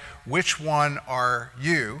decide which one are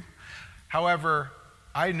you. However,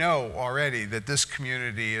 I know already that this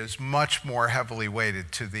community is much more heavily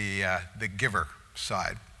weighted to the giver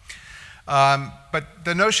side. But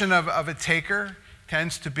the notion of a taker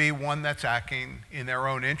tends to be one that's acting in their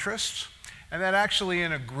own interests, and that actually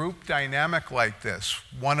in a group dynamic like this,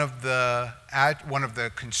 one of the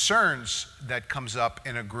concerns that comes up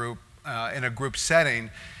in a group setting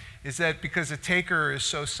is that because a taker is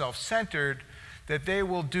so self-centered that they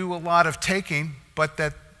will do a lot of taking, but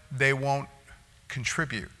that they won't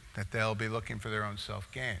contribute, that they'll be looking for their own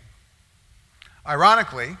self-gain.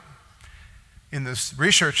 Ironically, in this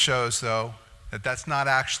research shows, though, that that's not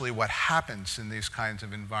actually what happens in these kinds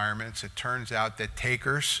of environments. It turns out that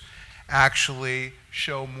takers actually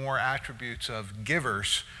show more attributes of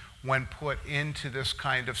givers when put into this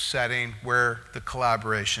kind of setting where the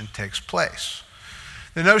collaboration takes place.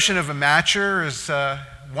 The notion of a matcher is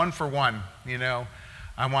 1 for 1. You know,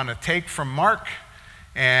 I want to take from Mark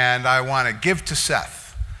and I want to give to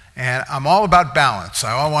Seth. And I'm all about balance.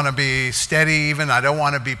 I want to be steady even. I don't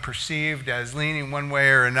want to be perceived as leaning one way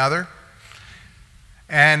or another.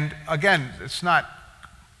 And again, it's not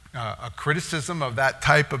a criticism of that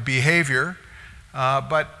type of behavior,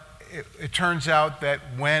 but it turns out that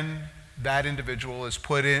when that individual is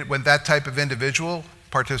put in, when that type of individual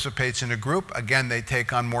participates in a group, again, they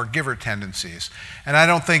take on more giver tendencies. And I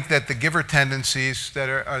don't think that the giver tendencies that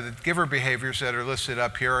are the giver behaviors that are listed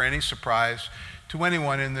up here are any surprise to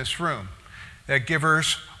anyone in this room. That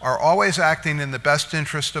givers are always acting in the best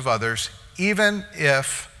interest of others, even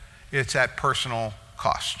if it's at personal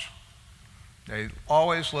cost. They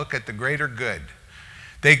always look at the greater good.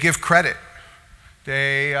 They give credit.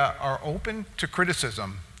 They are open to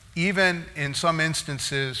criticism. Even in some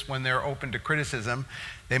instances when they're open to criticism,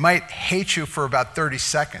 they might hate you for about 30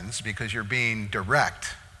 seconds because you're being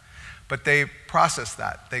direct. but they process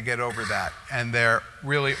that, they get over that, and they're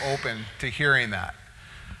really open to hearing that.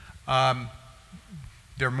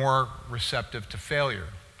 They're more receptive to failure.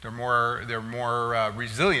 They're more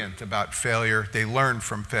resilient about failure. They learn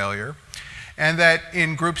from failure. And that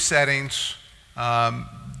in group settings,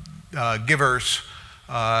 givers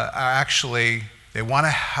are actually, they want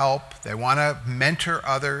to help, they want to mentor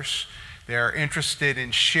others, they're interested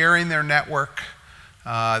in sharing their network,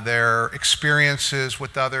 their experiences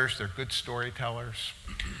with others, they're good storytellers.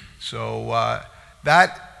 So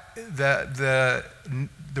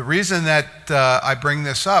the reason that I bring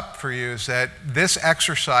this up for you is that this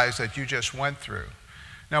exercise that you just went through,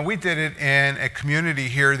 now we did it in a community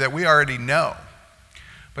here that we already know,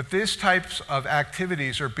 but these types of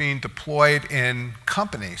activities are being deployed in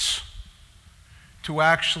companies to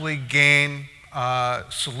actually gain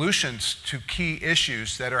solutions to key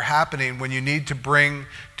issues that are happening when you need to bring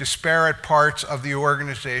disparate parts of the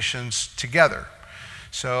organizations together.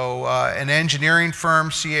 So an engineering firm,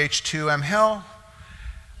 CH2M Hill,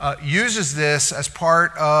 uses this as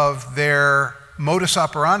part of their modus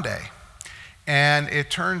operandi. And it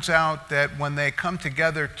turns out that when they come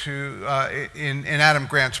together to, in Adam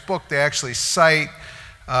Grant's book, they actually cite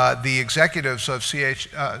the executives of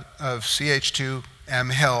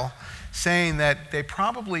CH2M Hill saying that they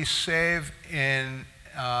probably save in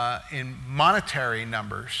monetary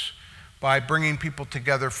numbers by bringing people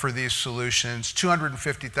together for these solutions,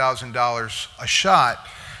 $250,000 a shot.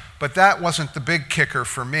 But that wasn't the big kicker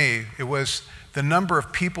for me. It was the number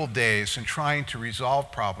of people days in trying to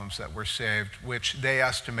resolve problems that were saved, which they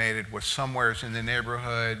estimated was somewhere in the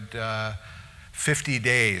neighborhood 50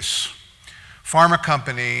 days. Pharma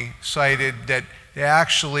company cited that they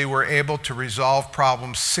actually were able to resolve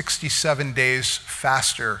problems 67 days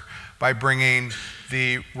faster by bringing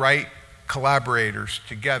the right collaborators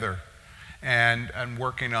together and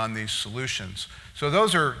working on these solutions. So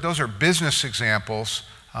those are business examples.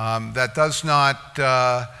 That does not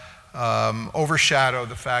overshadow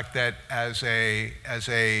the fact that as a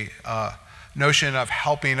notion of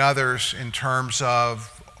helping others in terms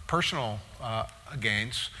of personal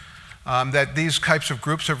gains, that these types of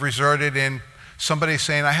groups have resulted in somebody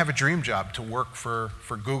saying, I have a dream job to work for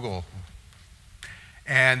Google.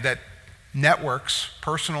 And that networks,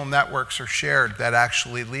 personal networks are shared that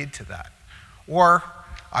actually lead to that. Or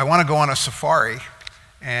I want to go on a safari.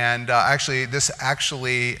 And this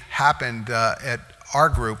actually happened at our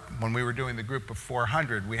group when we were doing the group of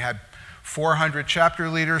 400. We had 400 chapter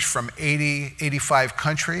leaders from 85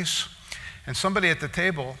 countries. And somebody at the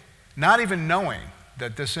table, not even knowing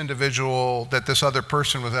that this individual, that this other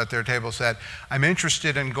person was at their table, said, I'm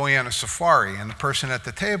interested in going on a safari. And the person at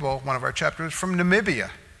the table, one of our chapters, from Namibia.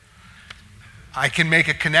 I can make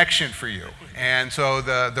a connection for you. And so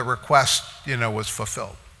the request, was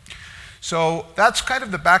fulfilled. So that's kind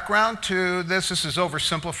of the background to this. This is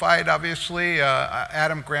oversimplified, obviously.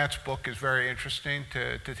 Adam Grant's book is very interesting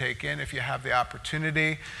to take in if you have the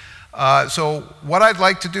opportunity. So what I'd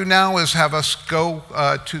like to do now is have us go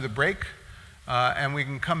to the break, and we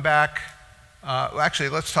can come back. Actually,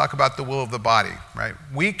 let's talk about the will of the body, right?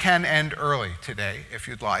 We can end early today, if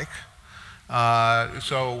you'd like. I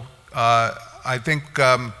think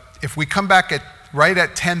if we come back right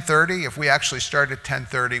at 10:30, if we actually start at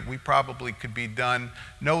 10:30, we probably could be done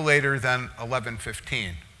no later than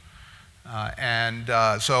 11:15.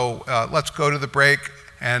 Let's go to the break,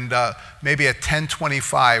 and maybe at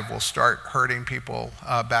 10:25 we'll start herding people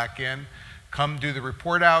back in. Come do the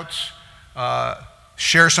report outs,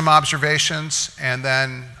 share some observations, and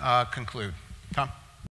then conclude. Tom?